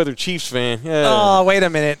fair weather Chiefs fan. Yeah. Oh, wait a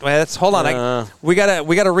minute. Hold on. We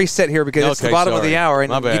gotta reset here because it's the bottom of the hour,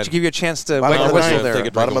 and give you a chance to wet your whistle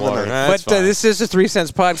there. Bottom of the night. But this is the 3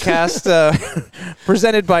 Cents Podcast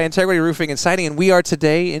presented by Integrity Roofing and Siding, and we are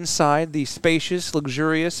today inside the spacious,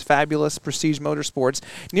 luxurious, fabulous Prestige Motorsports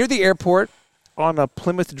near the airport on a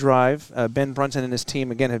Plymouth Drive. Ben Brunson and his team,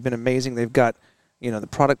 again, have been amazing. They've got, the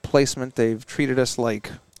product placement. They've treated us like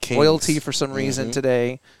royalty for some reason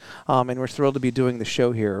today, and we're thrilled to be doing the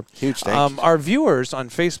show here. Huge thanks. Our viewers on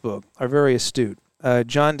Facebook are very astute.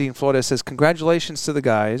 John Dean Flores says, congratulations to the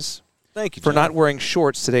guys. Thank you, for John. not wearing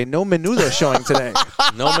shorts today. No menudo showing today.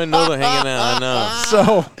 No menudo hanging out, I know.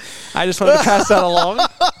 So I just wanted to pass that along.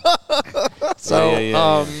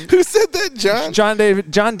 So who said that, John? John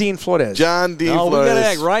Dean Flores. John Dean Flores. We got to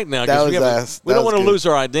act right now because we don't want to lose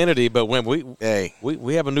our identity, but when we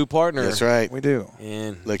have a new partner. That's right. We do.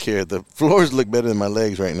 And look here, the floors look better than my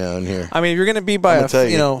legs right now in here. I mean, if you're going to be by a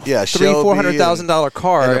 $300,000-$400,000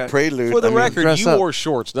 car. And a Prelude. For the record, you wore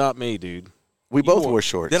shorts, not me, dude. We both wore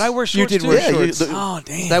shorts. Did I wear shorts? You did wear shorts. Oh,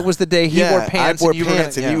 damn. That was the day he wore pants. I wore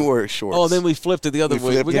pants and you wore shorts. Oh, then we flipped it the other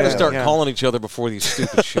way. We got to start calling each other before these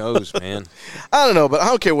stupid shows, man. I don't know, but I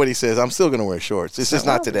don't care what he says. I'm still going to wear shorts. It's just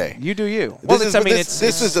not today. You do you. This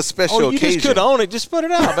is a special occasion. You just could own it. Just put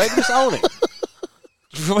it out, baby. Just own it.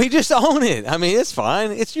 We just own it. I mean, it's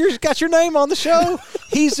fine. It's got your name on the show.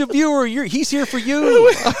 He's a viewer. He's here for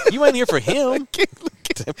you. You ain't here for him.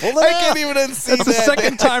 Pull it I out. can't even unsee That's the that.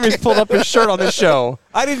 second time he's pulled up his shirt on this show.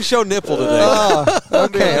 I didn't show nipple today.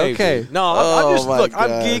 Okay. No, Oh, I'm just my look. I'm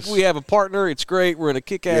gosh. geek. We have a partner. It's great. We're in a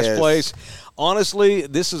kick-ass Yes. place. Honestly,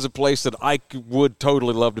 this is a place that I would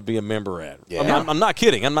totally love to be a member at. Yeah. I'm not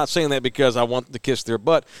kidding. I'm not saying that because I want to kiss their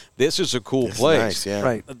butt. This is a cool place. Nice, yeah.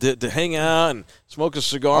 Right. To hang out and smoke a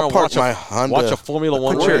cigar I'll and park watch my a Honda Formula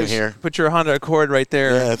One Accord in race. here. Put your Honda Accord right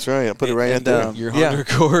there. Yeah, that's right. I'll put it right in there. Your Yeah. Honda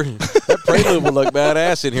Accord. That Prelude will look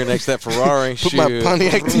badass in here next to that Ferrari. Put my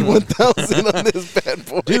Pontiac T1000 on this bad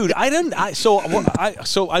boy. Dude,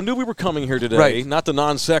 so I knew we were coming here today. Right. Not the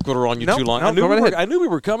non sequitur on you Nope, too long. nope, go right ahead. I knew we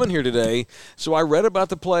were coming here today. So I read about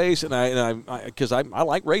the place, and because I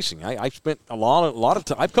like racing. I spent a lot of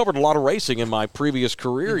time. I've covered a lot of racing in my previous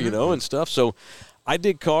career, and stuff. So I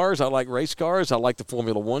dig cars. I like race cars. I like the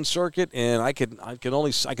Formula One circuit, and I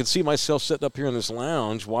could see myself sitting up here in this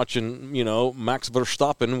lounge watching, Max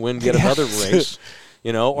Verstappen win yet another race.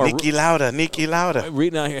 Or Niki Lauda.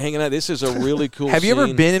 reading out here, hanging out. This is a really cool. Have you ever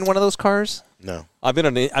scene. been in one of those cars? No. I've been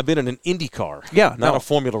in an Indy car. Yeah, not no. a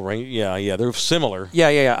Formula race. Yeah, they're similar.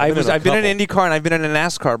 Yeah. I've been in couple. an Indy car and I've been in a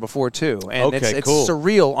NASCAR before too. And Okay, it's cool.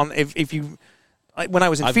 surreal. If you, when I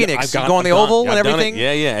was in Phoenix, you go on the I've oval done and it. everything.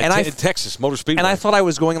 Yeah. And in Texas Motor Speedway. and I thought I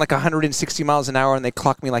was going like 160 miles an hour and they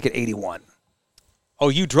clocked me like at 81. Oh,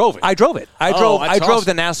 you drove it. I drove it. I drove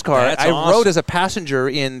awesome. the NASCAR. That's I awesome. rode as a passenger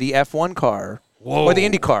in the F1 car or the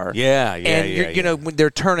Indy car. Yeah. And you know when they're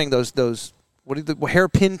turning those what are the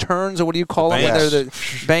hairpin turns or what do you call them when Banks. they're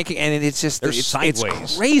the banking and it's just They're it's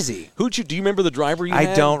sideways. crazy. Do you remember the driver you I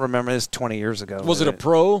had? don't remember. This 20 years ago. Was it a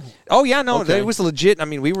pro? Oh yeah, no, Okay. it was legit. I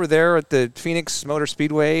mean, we were there at the Phoenix Motor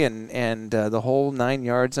Speedway and the whole 9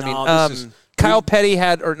 yards. I mean, No, this is- Kyle Petty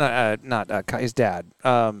had, or not his dad.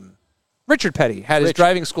 Richard Petty had his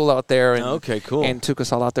driving school out there. And, Okay, cool. And took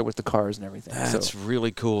us all out there with the cars and everything. That's so.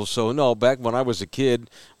 really cool. So, no, back when I was a kid,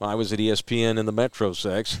 when I was at ESPN in the Metro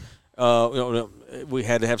Sex, we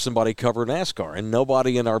had to have somebody cover NASCAR, and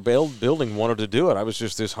nobody in our building wanted to do it. I was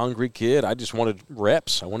just this hungry kid. I just wanted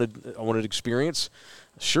reps. I wanted experience.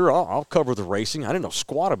 Sure, I'll cover the racing. I didn't know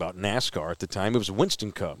squat about NASCAR at the time. It was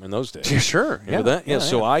Winston Cup in those days. Yeah, sure. Remember that? Yeah.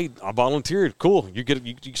 So I volunteered. Cool. You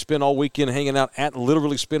spend all weekend hanging out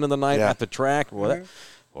literally spending the night at the track. Well,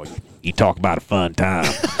 You talk about a fun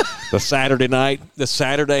time. the Saturday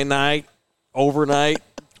night, overnight.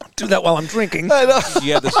 Do that while I'm drinking.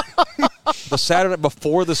 You had the Saturday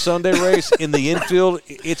before the Sunday race in the infield.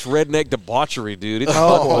 It's redneck debauchery, dude. It's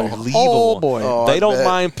unbelievable. Oh, boy. Oh, They I don't bet.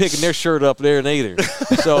 mind picking their shirt up there neither.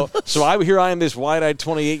 So I am this wide-eyed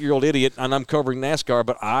 28-year-old idiot, and I'm covering NASCAR,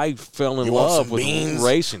 but I fell in You want love some with beans?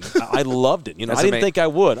 racing. I loved it. That's I didn't think I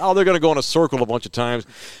would. Oh, they're going to go in a circle a bunch of times.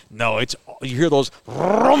 No, you hear those,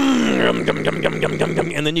 and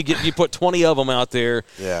then you put 20 of them out there.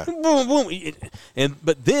 Yeah. Boom, boom.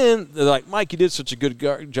 But then they're like, Mike, you did such a good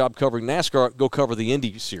job covering NASCAR. Go cover the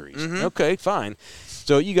Indy Series. Okay, fine.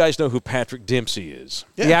 So you guys know who Patrick Dempsey is.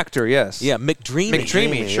 The actor, yes. Yeah, McDreamy.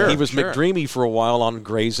 McDreamy, sure, He was sure. McDreamy for a while on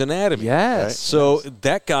Grey's Anatomy. Yes. So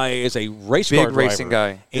that guy is a race Big car driver. racing guy.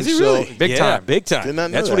 And Is he so- really? Big yeah, time. Big time. Did not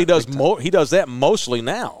know That's what that. he does. Big He does that mostly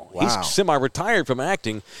now. Wow. He's semi-retired from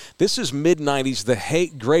acting. This is mid-'90s.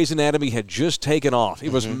 The Grey's Anatomy had just taken off.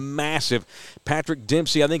 It was massive. Patrick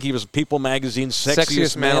Dempsey, I think he was People Magazine's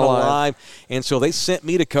sexiest man alive. And so they sent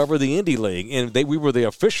me to cover the Indy League, and we were the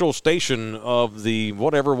official station of the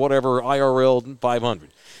whatever IRL 500.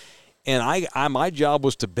 And my job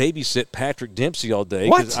was to babysit Patrick Dempsey all day.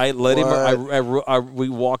 What? I let him. We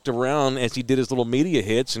walked around as he did his little media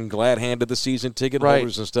hits and glad handed the season ticket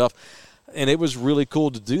holders and stuff. And it was really cool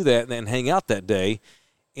to do that and hang out that day.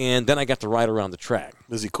 And then I got to ride around the track.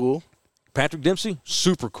 Is he cool? Patrick Dempsey,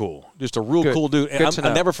 super cool. Just a real Good. cool dude. Good to know.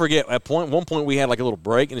 I never forget, one point we had like a little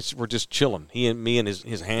break, and we're just chilling. He and me and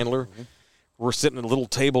his handler. We're sitting at a little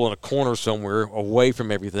table in a corner somewhere away from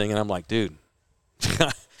everything, and I'm like, dude.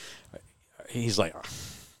 He's like,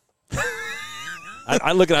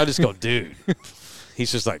 I look at it, I just go, dude.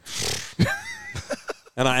 He's just like,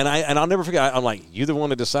 and I'll never forget. I'm like, you the one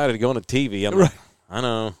that decided to go on the TV. I'm like, I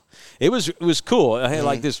know. It was cool. I had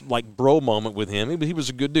like this bro moment with him. He was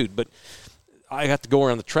a good dude, but I got to go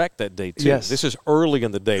around the track that day too. Yes. This is early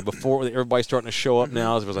in the day before everybody's starting to show up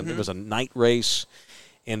now. It was a night race,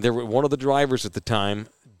 and there were one of the drivers at the time,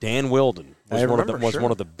 Dan Weldon, was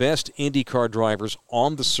one of the best IndyCar drivers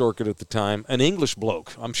on the circuit at the time. An English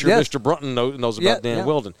bloke. I'm sure Yes. Mr. Brunton knows about Dan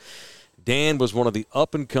Weldon. Dan was one of the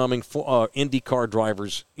up-and-coming IndyCar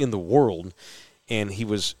drivers in the world, and he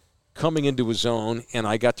was coming into his own, and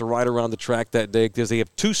I got to ride around the track that day because they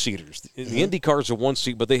have two-seaters. The IndyCars are one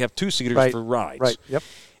seat, but they have two-seaters for rides. Right, yep.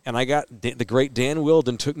 And I got the great Dan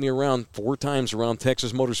Wilden took me around 4 times around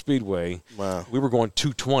Texas Motor Speedway. Wow. We were going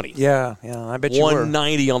 220. Yeah, I bet you were.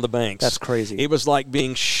 190 on the banks. That's crazy. It was like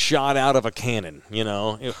being shot out of a cannon,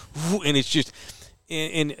 and it's just.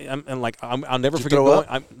 And like I'll never forget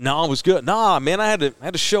going. No, it was good. Nah, man, I had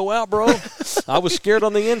to show out, bro. I was scared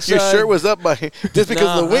on the inside. Your shirt was up by just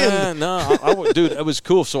because of the wind. Dude, it was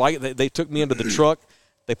cool. So they took me into the truck.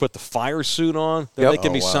 They put the fire suit on. They're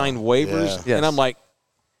making me sign waivers, Yeah. and I'm like,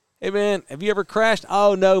 "Hey, man, have you ever crashed?"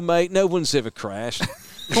 "Oh no, mate, no one's ever crashed."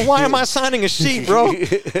 Well, why am I signing a sheet, bro?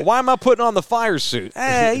 Why am I putting on the fire suit?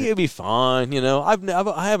 Hey, you'll be fine.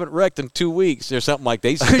 I haven't wrecked in 2 weeks or something like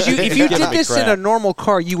that. Because if you did this in a normal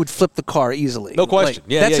car, you would flip the car easily. No question.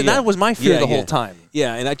 That was my fear the whole time.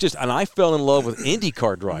 Yeah, and I fell in love with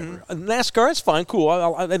IndyCar driver. NASCAR, it's fine, cool.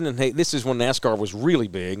 I didn't hate. This is when NASCAR was really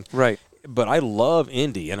big, right? But I love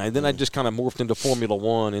Indy, and then I just kind of morphed into Formula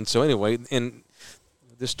One, and so anyway, and.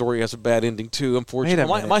 This story has a bad ending, too,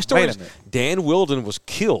 unfortunately. My story is Dan Wilden was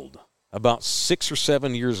killed about 6 or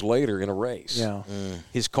 7 years later in a race. Yeah.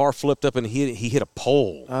 His car flipped up and he hit a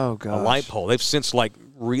pole. Oh, gosh. A light pole. They've since, they've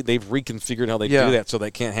reconfigured how they do that so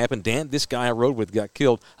that can't happen. This guy I rode with got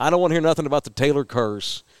killed. I don't want to hear nothing about the Taylor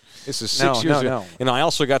curse. This is 6 years ago. No. And I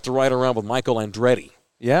also got to ride around with Michael Andretti.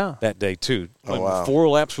 Yeah, that day too. Oh, wow. 4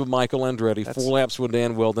 laps with Michael Andretti, 4 laps with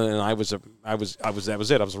Dan Wilden, and I was that was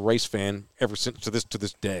it. I was a race fan ever since to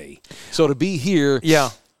this day. So to be here,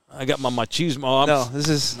 I got my cheese. This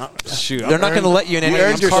is shoot. They're not going to let you in any. You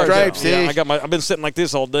earned your stripes. I've been sitting like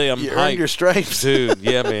this all day. I'm earned your stripes, dude.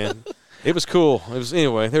 Yeah, man. It was cool. It was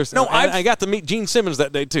anyway. I got to meet Gene Simmons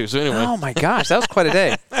that day too. So anyway, oh my gosh, that was quite a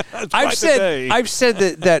day. I've said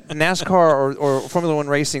that NASCAR or Formula One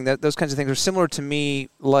racing, that those kinds of things are similar to me,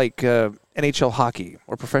 like NHL hockey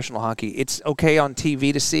or professional hockey. It's okay on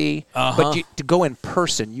TV to see, but to go in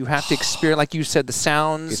person, you have to experience, like you said, the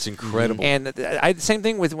sounds. It's incredible. And same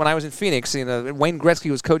thing with when I was in Phoenix. Wayne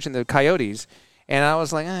Gretzky was coaching the Coyotes. And I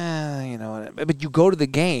was like, but you go to the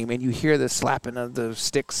game and you hear the slapping of the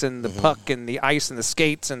sticks and the puck and the ice and the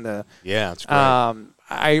skates and the it's great.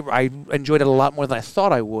 I enjoyed it a lot more than I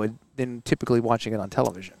thought I would than typically watching it on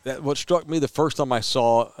television. What struck me the first time I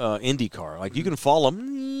saw IndyCar, like you can follow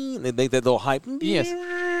them, they'll hype, yes,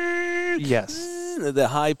 the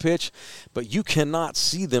high pitch, but you cannot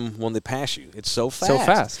see them when they pass you. It's so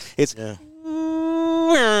fast. It's.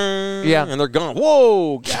 Yeah, and they're gone.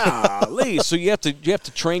 Whoa, golly! So you have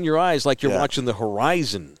to train your eyes like you're watching the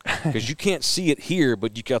horizon because you can't see it here,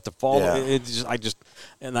 but you got to follow. Yeah.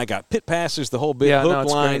 I got pit passes, the whole bit, hook,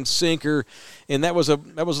 line, sinker, and those were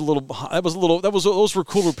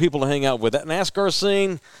cooler people to hang out with. That NASCAR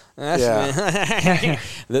scene.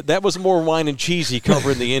 That was more wine and cheesy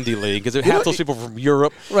covering the Indy League because half those people from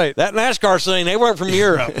Europe. Right. That NASCAR scene, they weren't from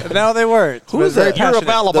Europe. No, they weren't. Who was that? Europe,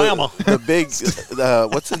 Alabama. The big,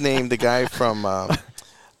 what's his name? The guy from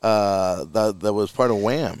that was part of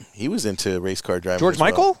Wham. He was into race car driving. George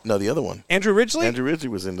Michael? No, the other one. Andrew Ridgely? Andrew Ridgely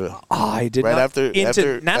was into. I did right not. After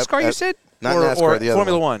NASCAR, you said? Not NASCAR, or the other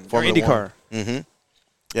Formula One. Or IndyCar. Mm-hmm.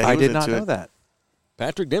 Yeah, I did not know that.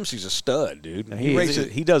 Patrick Dempsey's a stud, dude. He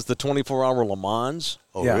he does the 24-hour Le Mans.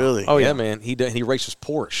 Oh, really? Oh, yeah, man. He races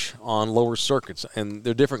Porsche on lower circuits, and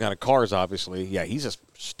they're different kind of cars, obviously. Yeah, he's a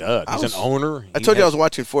stud. He's an owner. I told you I was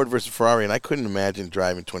watching Ford versus Ferrari, and I couldn't imagine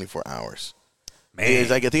driving 24 hours.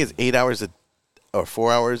 Man. I think it's 8 hours or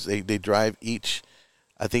 4 hours they drive each.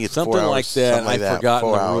 I think it's something 4 hours. Like that. I've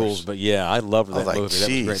forgotten the rules, but yeah, I loved that movie.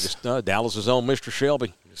 Geez. That was great. Dallas's own Mr.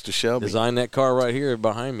 Shelby. Mr. Shelby designed that car right here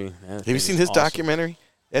behind me. Have you seen his documentary?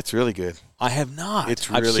 That's really good. I have not. It's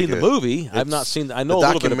really I've seen good. the movie. I've not seen. I know a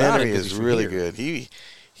little bit about it. The documentary is really good.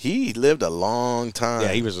 He lived a long time.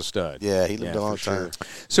 Yeah, he was a stud. Yeah, he lived a long time.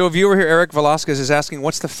 So a viewer here, Eric Velasquez, is asking,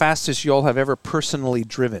 what's the fastest you all have ever personally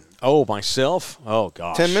driven? Oh, myself? Oh,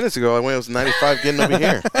 gosh. 10 minutes ago, I was 95 getting over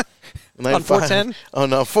here. 95. On 410? Oh,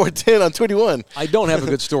 no, 410 on 21. I don't have a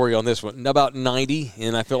good story on this one. About 90,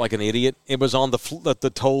 and I felt like an idiot. It was on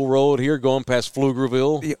the toll road here going past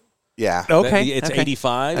Pflugerville. Yeah. Okay. It's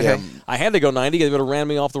 85. Okay. I had to go 90. They would have ran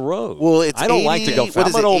me off the road. Well, it's I don't 80, like to go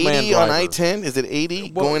fast. I'm an old man driver. on I-10? Is it 80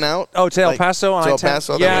 going out? Oh, to El Paso on to El I-10?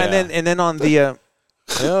 Paso? Yeah, and then on the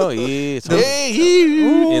oh, yeah.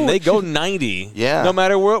 And they go 90. Yeah. No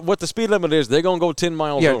matter what the speed limit is, they're going to go 10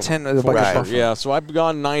 miles over. 10. Right. Yeah, so I've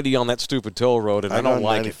gone 90 on that stupid toll road, and I don't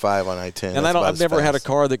like 95 on I-10. And I've never had a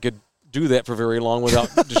car that could do that for very long without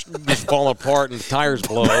just falling apart and the tires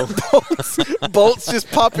blow. Bolts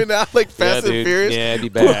just popping out like Fast and Furious. Yeah, it'd be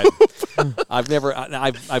bad. I've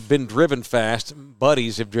been driven fast.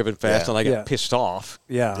 Buddies have driven fast, and I get pissed off.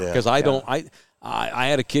 Yeah. Because I don't. I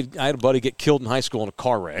had a buddy get killed in high school in a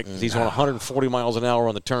car wreck. He's on 140 miles an hour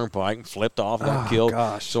on the turnpike and flipped off and got killed.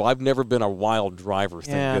 Gosh. So I've never been a wild driver.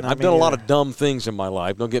 Yeah, I've done a lot of dumb things in my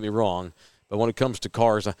life. Don't get me wrong. But when it comes to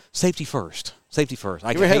cars, safety first. Safety first. You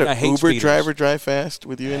ever had an Uber driver drive fast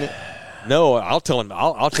with you in it? No, I'll tell him.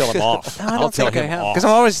 I'll tell him off. No, I don't think I have. off. Because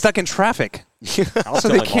I'm always stuck in traffic. So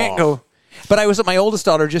they can't go. But my oldest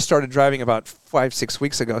daughter just started driving about 5-6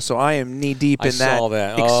 weeks ago, so I am knee deep in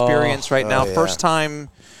that experience right now. Yeah. First time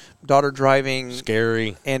daughter driving.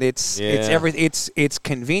 Scary. And it's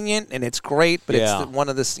convenient and it's great, but it's one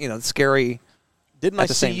of the scary. Didn't I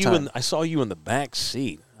see you I saw you in the back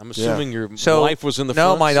seat. I'm assuming your wife was in the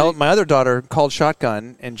front seat? No, my other daughter called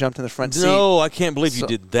shotgun and jumped in the front seat. No, I can't believe you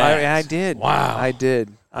did that. I did. Wow. I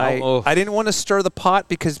did. I didn't want to stir the pot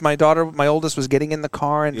because my oldest, was getting in the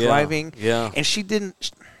car and driving. Yeah. And she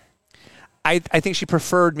didn't. I think she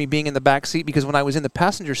preferred me being in the back seat because when I was in the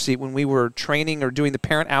passenger seat, when we were training or doing the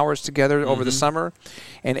parent hours together over the summer,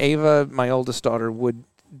 and Ava, my oldest daughter, would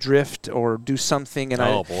drift or do something, and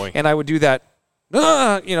I would do that.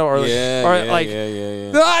 No, or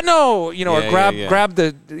grab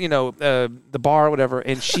the bar or whatever,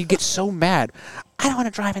 and she gets so mad. I don't want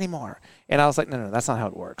to drive anymore. And I was like, no, that's not how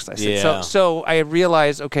it works. I said, so I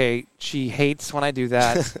realized, okay, she hates when I do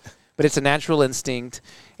that, but it's a natural instinct.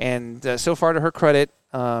 And so far, to her credit,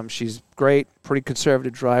 she's great, pretty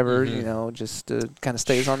conservative driver. Just kind of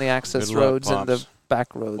stays on the access roads and the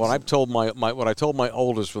back roads. What I told my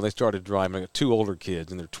oldest when they started driving, I got 2 older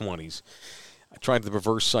kids in their 20s. I tried the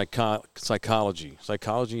reverse psychology.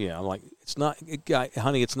 Yeah, I'm like,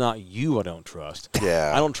 honey, it's not you I don't trust.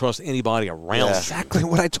 Yeah. I don't trust anybody around you. Exactly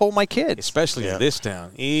what I told my kids. Especially in this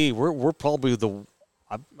town. We're probably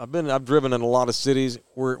I've driven in a lot of cities.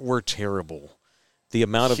 We're terrible. The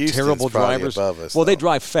amount of Houston's terrible drivers. Above us, they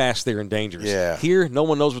drive fast. They're dangerous. Yeah. Here, no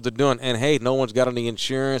one knows what they're doing. And, hey, no one's got any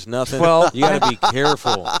insurance, nothing. Well, you got to be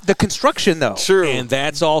careful. The construction, though. True. And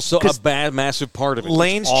that's also a massive part of it.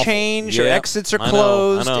 Lanes change, or exits are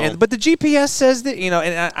closed. I know. But the GPS says that,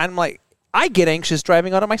 and I'm like, I get anxious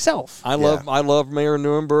driving out of myself. I love Mayor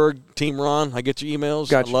Nuremberg, Team Ron. I get your emails.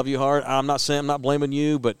 Gotcha. I love you hard. I'm not blaming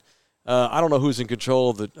you, but I don't know who's in control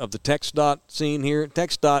of the TxDOT scene here.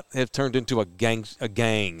 TxDOT have turned into a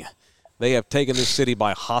gang. They have taken this city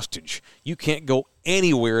by hostage. You can't go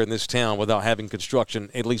anywhere in this town without having construction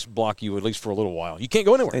at least block you at least for a little while. You can't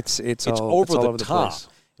go anywhere. It's all over the top. place.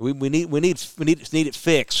 We need it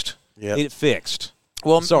fixed. Yep. Need it fixed.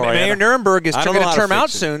 Well, sorry, Mayor Nuremberg is going to term out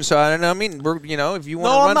it. soon, so I don't know. I mean, if you want to No,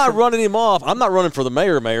 run I'm not running him off. I'm not running for the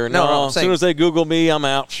mayor. No, as soon as they Google me, I'm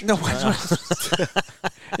out. No,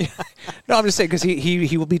 no, I'm just saying because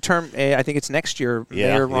he will be term. I think it's next year.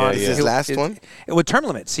 Mayor Ron. Is his last one? With term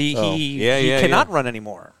limits, he cannot run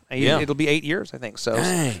anymore. It'll be 8 years, I think. So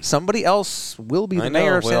somebody else will be the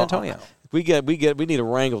mayor of San Antonio. We need to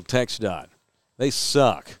wrangle TxDOT. They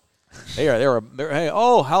suck. They're hey,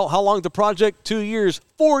 how long the project? 2 years,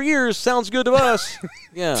 4 years sounds good to us.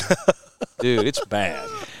 Yeah, dude, it's bad.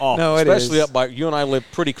 Awful. No, it especially is. up by you and I live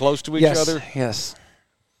pretty close to each other. Yes.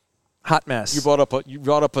 Hot mess. You brought up a.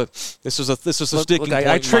 This is a sticking point.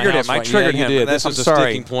 I triggered him. I triggered him. You did. This I'm is a sorry.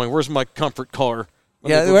 sticking point. Where's my comfort car?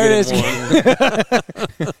 Where it is.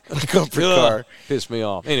 Comfort car. Pissed me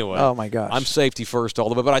off. Anyway. Oh my gosh. I'm safety first all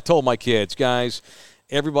the way. But I told my kids, guys,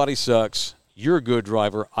 everybody sucks. You're a good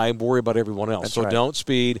driver. I worry about everyone else. That's right. Don't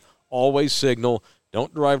speed. Always signal.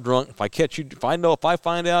 Don't drive drunk. If I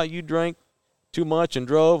find out you drank too much and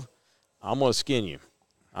drove, I'm going to skin you.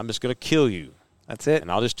 I'm just going to kill you. That's it.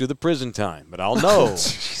 And I'll just do the prison time. But I'll know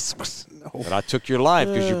that I took your life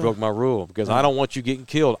because you broke my rule. Because I don't want you getting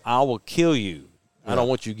killed. I will kill you. I don't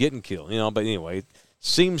want you getting killed. But anyway, it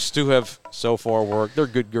seems to have so far worked. They're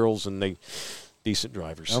good girls and they decent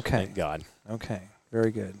drivers. Okay. Thank God. Okay.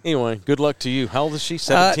 Very good. Anyway, good luck to you. How old is she?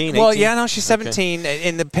 17, 18? She's 17. Okay.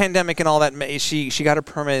 In the pandemic and all that, she got her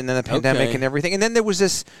permit and then the pandemic and everything. And then there was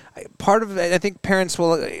this part of it, I think parents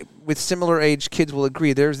with similar age kids will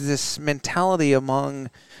agree, there's this mentality among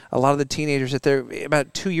a lot of the teenagers that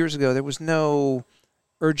about 2 years ago, there was no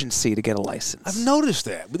urgency to get a license. I've noticed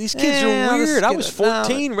that. But these kids are weird. I was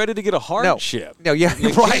 14, ready to get a hardship. No,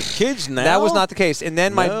 right. Kids now. That was not the case. And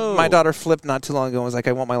then my daughter flipped not too long ago and was like,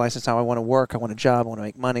 I want my license now. I want to work. I want a job. I want to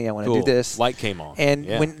make money. I want to do this. Light came on. And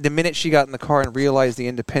when the minute she got in the car and realized the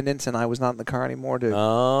independence and I was not in the car anymore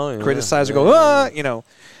to criticize her,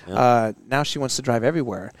 now she wants to drive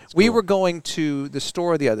everywhere. We were going to the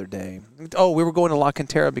store the other day. We were going to La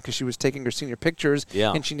Cantera because she was taking her senior pictures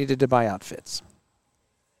and she needed to buy outfits.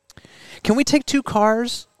 Can we take 2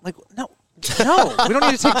 cars? Like, no. No, we don't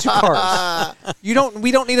need to take 2 cars. We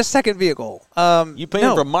don't need a second vehicle. You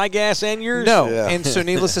paying for my gas and yours? No, Yeah. and so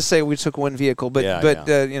needless to say, we took 1 vehicle. But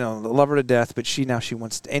love her to death. But she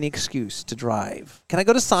wants any excuse to drive. Can I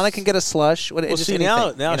go to Sonic and get a slush? Well, just see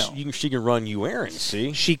anything, now she can run you errands.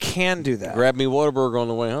 See, she can do that. grab me Whataburger on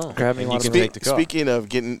the way home. Grab me and you can Whataburger. take the car. Speaking of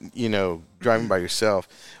getting, driving by yourself,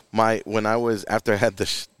 when I was after I had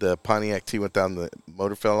the Pontiac T went down, the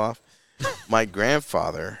motor fell off. My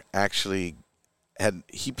grandfather actually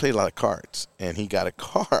he played a lot of cards, and he got a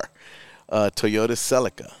car, Toyota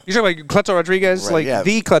Celica. You're talking about Cleto Rodriguez, Right, yeah.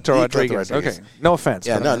 the Cleto The Cleto Rodriguez. Rodriguez. Okay, no offense.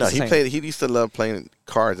 Yeah, but no. I'm just saying. He used to love playing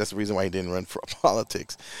cards. That's the reason why he didn't run for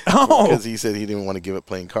politics. Oh. Because he said he didn't want to give up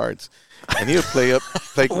playing cards. And he would play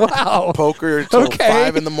Wow. poker until Okay.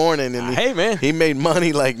 5 in the morning. And Hey, man. he made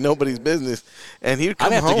money like nobody's business. And he'd come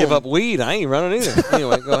I'd have home. to give up weed. I ain't running either.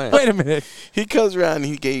 Anyway, go ahead. Wait a minute. He comes around and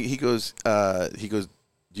he goes,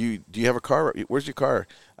 do you have a car? Where's your car?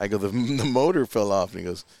 I go, the motor fell off. And he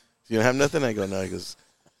goes, you don't have nothing? I go, no. He goes,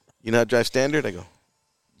 you know how to drive standard? I go,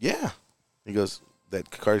 yeah. He goes,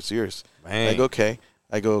 that car's yours. Man. I go, okay.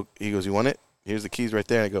 He goes, you want it? Here's the keys right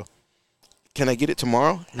there. I go, can I get it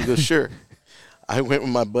tomorrow? He goes, sure. I went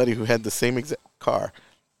with my buddy who had the same exact car.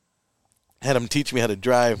 Had him teach me how to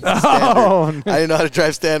drive standard. Oh, no. I didn't know how to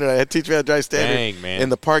drive standard. I had to teach me how to drive standard Dang, man. in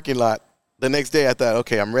the parking lot. The next day I thought,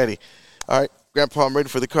 okay, I'm ready. All right, Grandpa, I'm ready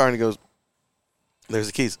for the car. And he goes, there's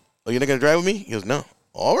the keys. Oh, you're not going to drive with me? He goes, no.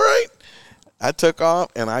 All right. I took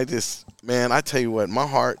off, and I tell you what, my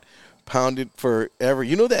heart pounded forever.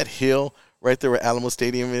 You know that hill right there where Alamo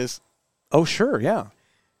Stadium is? Oh, sure, yeah.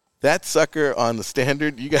 That sucker on the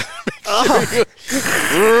standard, you got to make sure.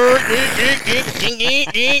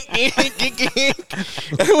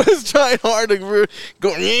 I was trying hard to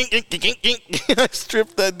go. I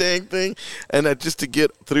stripped that dang thing, and just to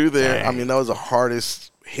get through there, I mean, that was the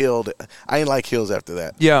hardest hill. I didn't like hills after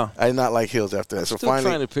that. Yeah. I did not like hills after that. So Still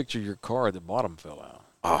finally, trying to picture your car at the bottom fell out.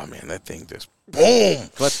 oh man, that thing just boom.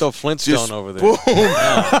 Klepto Flintstone Just over there. boom.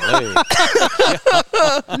 Golly.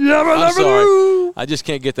 I'm sorry. I just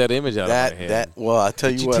can't get that image out of my head. Well, I tell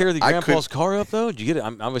Did you you what, tear the I grandpa's car up though? Did you get it?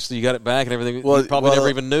 Obviously, you got it back and everything. Well, you probably well, never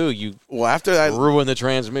even knew you well, after I ruined the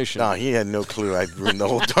transmission. No, he had no clue. I ruined the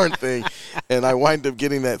whole darn thing, and I wind up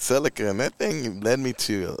getting that Celica, and that thing led me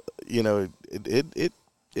to,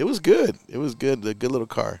 it was good. It was good. A good little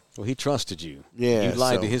car. Well, he trusted you. Yeah, You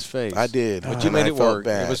lied so to his face. I did, But you and made I it felt work.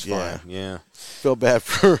 bad, It was yeah. fine. Yeah. Felt bad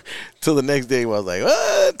till the next day. I was like,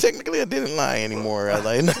 technically, I didn't lie anymore. I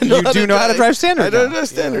like, You do know how to drive standard I know how to now. drive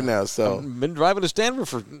standard now. So I've been driving to Stanford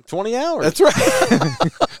for 20 hours. that's right.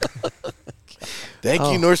 Thank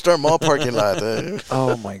you, North Star Mall parking lot.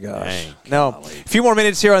 Oh, my gosh. Dang, Now, a few more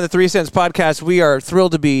minutes here on the 3 Cents Podcast. We are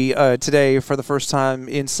thrilled to be today for the first time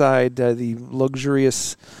inside the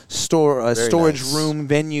luxurious storage nice. room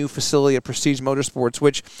venue facility at Prestige Motorsports,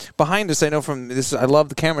 which behind us, I know from this, I love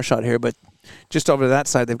the camera shot here, but just over to that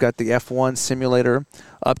side, they've got the F1 simulator.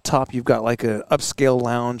 Up top, you've got like a upscale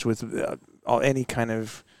lounge with any kind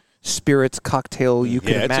of spirits, cocktail you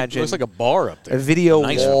can imagine. It looks like a bar up there. A video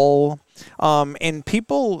Nice wall. And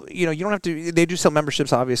people, you don't have to, they do sell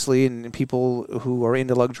memberships, obviously, and people who are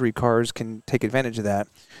into luxury cars can take advantage of that.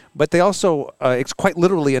 But they also, it's quite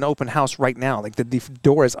literally an open house right now. Like the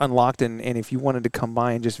door is unlocked, and if you wanted to come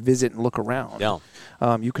by and just visit and look around,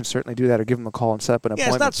 you can certainly do that or give them a call and set up an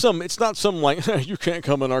appointment. It's not some like, you can't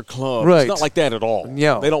come in our club. Right. It's not like that at all.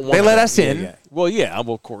 Yeah. They don't want They let that. us in. Yeah. Well, yeah,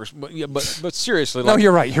 well, of course. But seriously. No, like,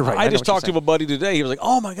 you're right. I I know just what you're talked to a buddy today. He was like,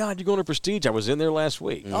 oh, my God, you're going to Prestige. I was in there last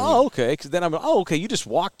week. Mm-hmm. Oh, okay. Because then I'm like, oh, okay, you just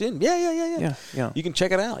walked in. Yeah. Yeah. You can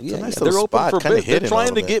check it out. Yeah, nice They're little open spot, for kinda business. They're hidden a trying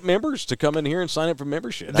to little bit. get members to come in here and sign up for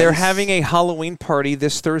membership. They're having a Halloween party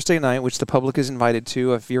this Thursday night, which the public is invited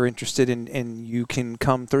to. If you're interested, and you can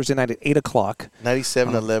come Thursday night at 8 o'clock.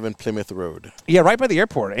 9711 Plymouth Road. Yeah, right by the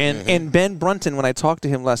airport. And Ben Brunton, when I talked to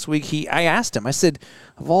him last week, I asked him, I said,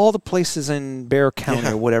 of all the places in Bexar County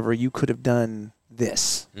or whatever, you could have done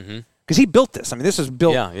this. Because he built this. I mean, this was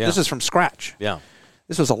built, this is from scratch. Yeah.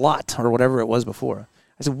 This was a lot or whatever it was before.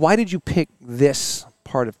 I said, why did you pick this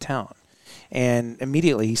part of town? And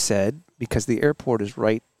immediately he said, because the airport is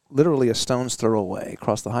literally a stone's throw away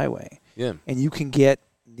across the highway. Yeah. And you can get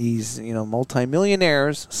these,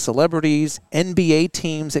 multimillionaires, celebrities, NBA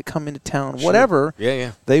teams that come into town, whatever.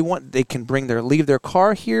 Yeah. They can leave their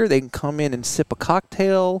car here. They can come in and sip a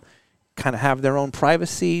cocktail, kind of have their own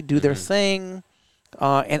privacy, do their thing.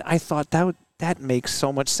 And I thought that makes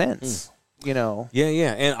so much sense, Yeah.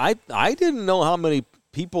 And I didn't know how many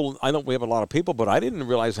people, I know we have a lot of people, but I didn't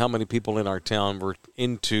realize how many people in our town were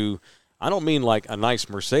into I don't mean like a nice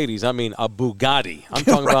Mercedes. I mean a Bugatti. I'm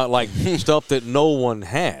talking about like stuff that no one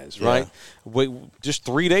has, right? Just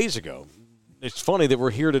 3 days ago. It's funny that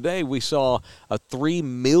we're here today. We saw a $3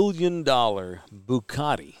 million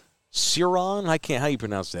Bugatti Chiron. I can't how you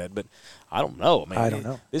pronounce that, but I don't know, man. I don't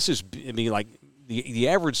know. This is, I mean, like the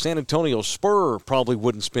average San Antonio Spur probably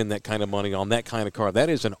wouldn't spend that kind of money on that kind of car. That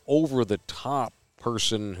is an over-the-top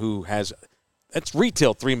person who has – that's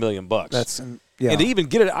retail $3 million. That's yeah. And to even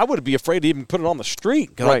get it, I would be afraid to even put it on the street.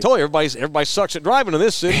 Because I told you, everybody sucks at driving in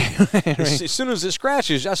this city. As soon as it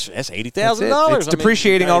scratches, that's $80,000. It's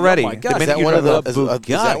depreciating already. Oh my God. Is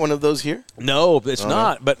that one of those here? No, it's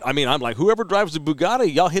not. But, I mean, I'm like, whoever drives the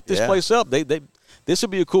Bugatti, y'all hit this place up. This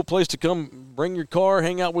would be a cool place to come bring your car,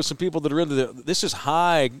 hang out with some people that are into this is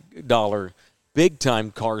high dollar, big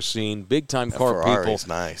time car scene, big time car people.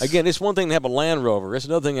 Nice. Again, it's one thing to have a Land Rover. It's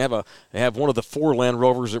another thing to have one of the 4 Land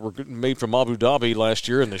Rovers that were made from Abu Dhabi last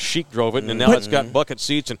year, and the Sheik drove it, and now it's got bucket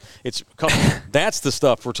seats, and that's the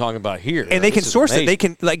stuff we're talking about here. And they can source it. They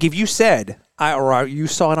can, like, if you said, or you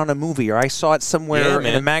saw it on a movie, or I saw it somewhere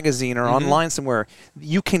in a magazine or online somewhere,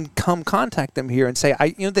 you can come contact them here and say,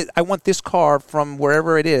 I want this car from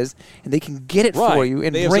wherever it is, and they can get it for you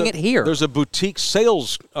and bring it here. There's a boutique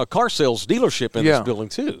car sales dealership in this building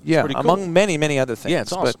too. It's pretty cool. Among many, many other things. Yeah,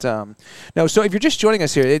 it's awesome. But so if you're just joining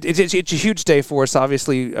us here, it's a huge day for us.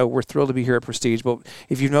 Obviously, we're thrilled to be here at Prestige. But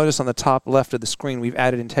if you've noticed on the top left of the screen, we've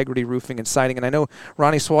added Integrity Roofing and Siding. And I know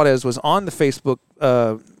Ronnie Suarez was on the Facebook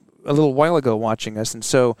a little while ago watching us, and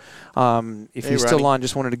so if he's still on,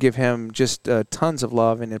 just wanted to give him just tons of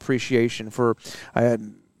love and appreciation for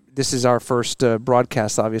this is our first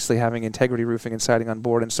broadcast, obviously, having Integrity Roofing and Siding on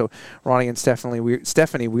board, and so Ronnie and Stephanie,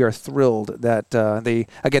 we are thrilled that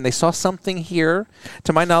they saw something here.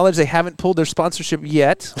 To my knowledge, they haven't pulled their sponsorship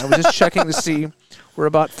yet. I was just checking to see. We're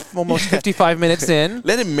about almost 55 minutes in.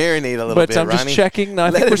 Let him marinate a little bit, But I'm just checking. No,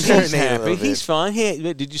 I think He's happy. He's fine.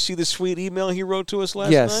 Did you see the sweet email he wrote to us last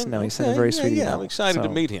night? Yes. No, he sent a very sweet email. Yeah, I'm excited to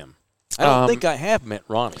meet him. I don't think I have met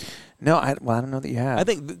Ronnie. No, I don't know that you have. I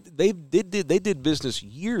think they did business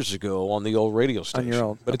years ago on the old radio station. On your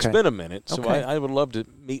old, but it's been a minute, so I would love to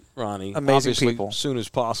meet Ronnie. Amazing obviously, people. As soon as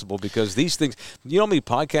possible, because these things. You know how many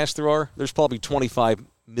podcasts there are? There's probably 25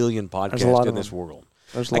 million podcasts in this world.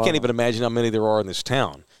 I can't even imagine how many there are in this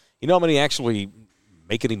town. You know how many actually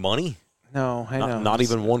make any money? No, I know. Not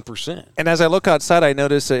even 1%. And as I look outside, I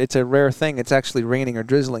notice it's a rare thing. It's actually raining or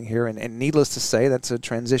drizzling here. And needless to say, that's a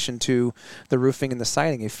transition to the roofing and the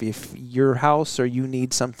siding. If your house or you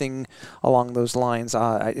need something along those lines,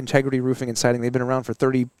 Integrity Roofing and Siding, they've been around for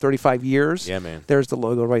 35 years. Yeah, man. There's the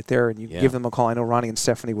logo right there. And you give them a call. I know Ronnie and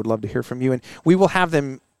Stephanie would love to hear from you. And we will have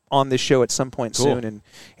them on this show at some point soon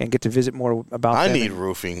and get to visit more about them. I need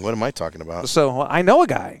roofing. What am I talking about? So I know a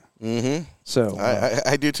guy. Mm-hmm. So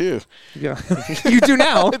I do too. Yeah, you do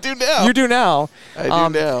now. I do now. You do now. I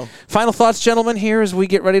do now. Final thoughts, gentlemen, here as we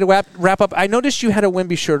get ready to wrap up. I noticed you had a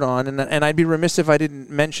Wemby shirt on, and I'd be remiss if I didn't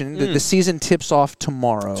mention that the season tips off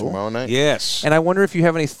tomorrow. Tomorrow night. Yes. And I wonder if you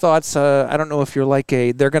have any thoughts. I don't know if you're like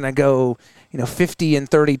they're going to go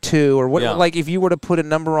 50-32, or what? Yeah. Like if you were to put a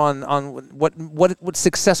number on what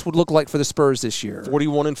success would look like for the Spurs this year.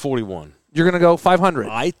 41-41. You're going to go 500.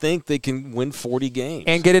 I think they can win 40 games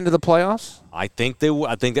and get into the playoffs. I think they will.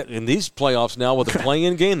 I think that in these playoffs now with a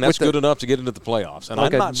play-in game, that's good enough to get into the playoffs. And I'm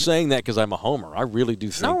not saying that because I'm a homer. I really do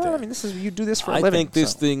think that. No, I mean you do this for a living. I think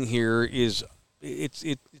this thing here is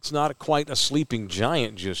it's not quite a sleeping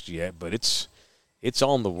giant just yet, but it's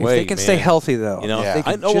on the way. If they can stay healthy, though. They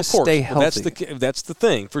can just stay healthy. That's the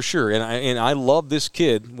thing for sure. And I love this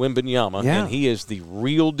kid Wembanyama, and he is the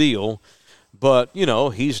real deal. But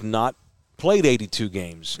he's not played 82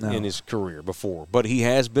 games in his career before, but he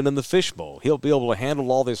has been in the fishbowl. He'll be able to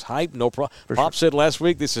handle all this hype. No problem. Pop said last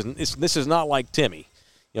week, this is not like Timmy.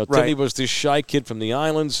 Timmy was this shy kid from the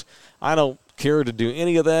islands. I don't care to do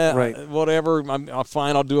any of that. Right. Whatever. I'm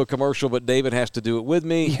fine. I'll do a commercial, but David has to do it with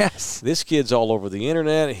me. Yes. This kid's all over the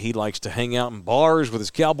internet. He likes to hang out in bars with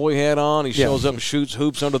his cowboy hat on. He shows up and shoots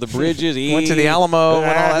hoops under the bridges. He went to the Alamo and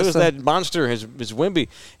all that stuff. That monster, his Wemby.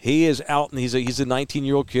 He is out, and he's a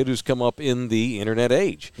 19-year-old kid who's come up in the internet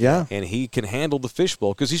age. Yeah. And he can handle the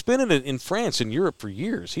fishbowl because he's been in France and Europe for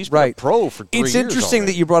years. He's been a pro for 3 years. It's interesting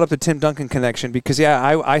already. that you brought up the Tim Duncan connection because,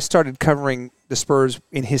 I started covering the Spurs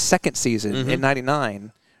in his second season in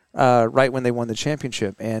 '99, right when they won the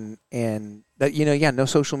championship, and that no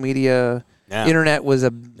social media, internet was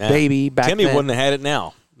a baby back Timmy then. wouldn't have had it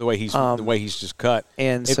now. the way he's just cut.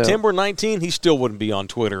 And if Tim were 19, he still wouldn't be on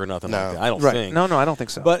Twitter or nothing like that. I don't think. No, I don't think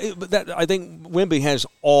so. But I think Wemby has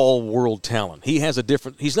all world talent. He has a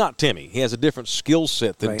different. He's not Timmy. He has a different skill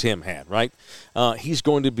set than Tim had. Right. He's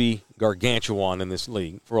going to be gargantuan in this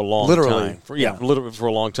league for a long time. Literally for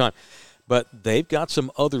a long time. But they've got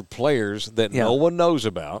some other players that no one knows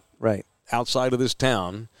about. Right. Outside of this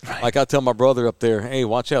town. Right. Like I tell my brother up there, hey,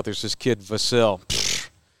 watch out. There's this kid Vassell.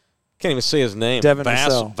 Can't even say his name. Devin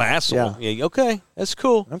Vassell. Yeah. Okay, that's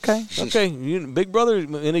cool. Okay. Big Brother,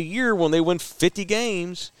 in a year when they win 50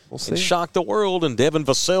 games and shock the world, and Devin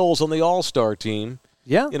Vassell's on the All-Star team.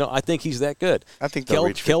 Yeah. I think he's that good. I think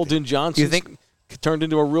Keldon Johnson. You think turned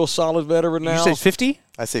into a real solid veteran now. You said 50?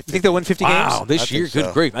 I say 50. You think they'll win 50 games? Wow, this year,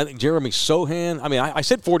 good grief. I think Jeremy Sohan, I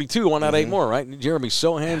said 42, why not 8 more, right? Jeremy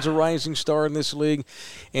Sohan's a rising star in this league,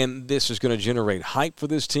 and this is going to generate hype for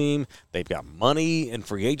this team. They've got money and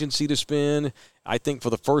free agency to spend. I think for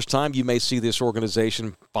the first time you may see this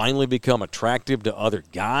organization finally become attractive to other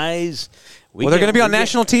guys. They're going to be on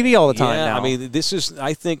national TV all the time now.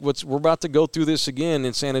 I think we're about to go through this again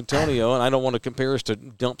in San Antonio, and I don't want to compare us to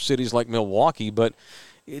dump cities like Milwaukee, but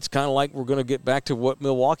it's kind of like we're going to get back to what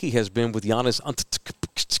Milwaukee has been with Giannis.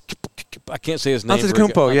 I can't say his name.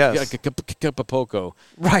 Antetokounmpo, yes. Antetokounmpo.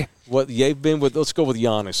 Right. What they've been with. Let's go with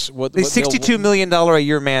Giannis. He's $62 million a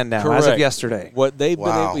year man now, correct. as of yesterday. What they've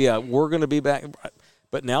been. We're going to be back.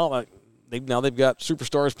 But now they've got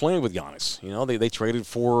superstars playing with Giannis. They traded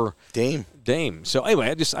for Dame. So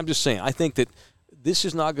anyway, I'm just saying. I think that this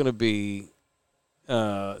is not going to be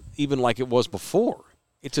even like it was before.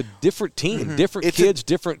 It's a different team, different kids,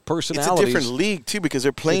 different personalities. It's a different league too because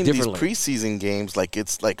they're playing these preseason games like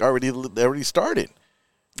it's like already started.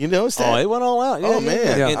 They went all out. Yeah,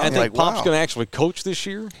 man! Yeah. And I think Pop's going to actually coach this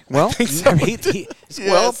year. Well,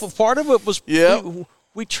 part of it was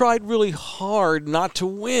we tried really hard not to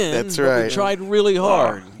win. That's right. We tried really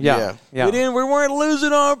hard. Yeah. We weren't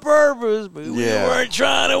losing on purpose, but we weren't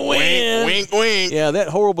trying to win. Wink, wink. Yeah, that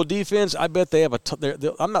horrible defense. I bet they have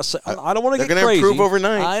I'm not saying I don't want to get crazy. They're going to improve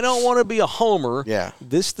overnight. I don't want to be a homer. Yeah.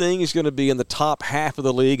 This thing is going to be in the top half of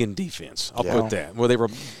the league in defense. I'll put that. Well, they were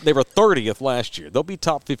 30th last year. They'll be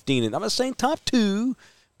top 15, and I'm not saying top 2,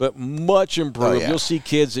 but much improved. You'll see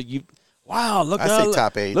kids that you. Wow! I say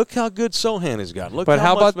top 8. Look how good Sohan has got. But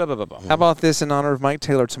how about this in honor of Mike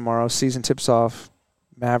Taylor tomorrow? Season tips off,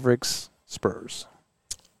 Mavericks, Spurs.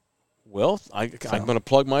 Well, I'm going to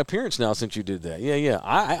plug my appearance now since you did that. Yeah.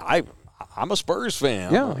 I'm a Spurs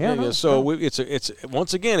fan. It's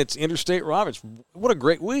once again it's interstate rivals. What a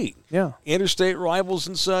great week. Yeah. Interstate rivals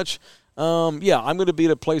and such. I'm going to be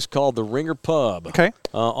at a place called the Ringer Pub. Okay.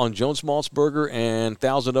 On Jones Maltzberger and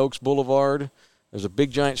Thousand Oaks Boulevard. There's a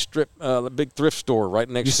big giant big thrift store right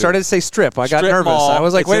next to it. You started to say strip. I got nervous. Mall. I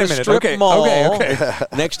was like, wait a minute. Strip mall Okay.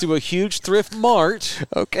 next to a huge thrift mart.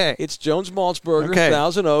 Okay. It's Jones Maltzberger,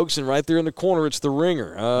 Thousand Oaks, and right there in the corner, it's the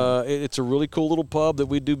Ringer. It's a really cool little pub that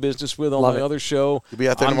we do business with on my other show. You'll be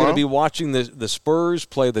out there I'm tomorrow? going to be watching the Spurs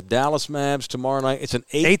play the Dallas Mavs tomorrow night. It's an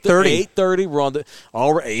 8:30. 8:30. We're on the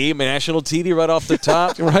national TV right off the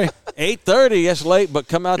top. Right. 8:30. That's late, but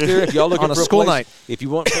come out there if y'all looking on a for school a place, night. If you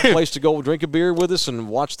want a place to go drink a beer with us and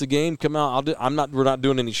watch the game, come out. We're not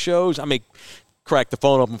doing any shows. I may crack the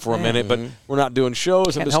phone open for a minute, but we're not doing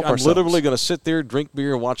shows. I'm literally going to sit there, drink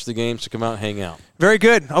beer, and watch the games to come out and hang out. Very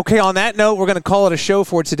good. Okay, on that note, we're going to call it a show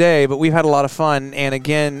for today, but we've had a lot of fun. And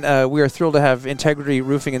again, we are thrilled to have Integrity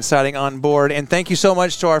Roofing and Siding on board. And thank you so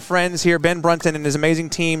much to our friends here, Ben Brunton and his amazing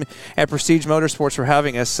team at Prestige Motorsports for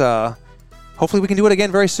having us. Hopefully we can do it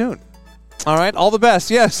again very soon. All right, all the best.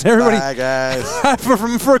 Yes, everybody. Bye, guys.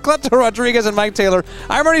 for Cleto Rodriguez and Mike Taylor,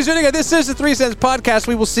 I'm Ernie Zuniga. This is the 3 Cents Podcast.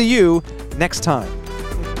 We will see you next time.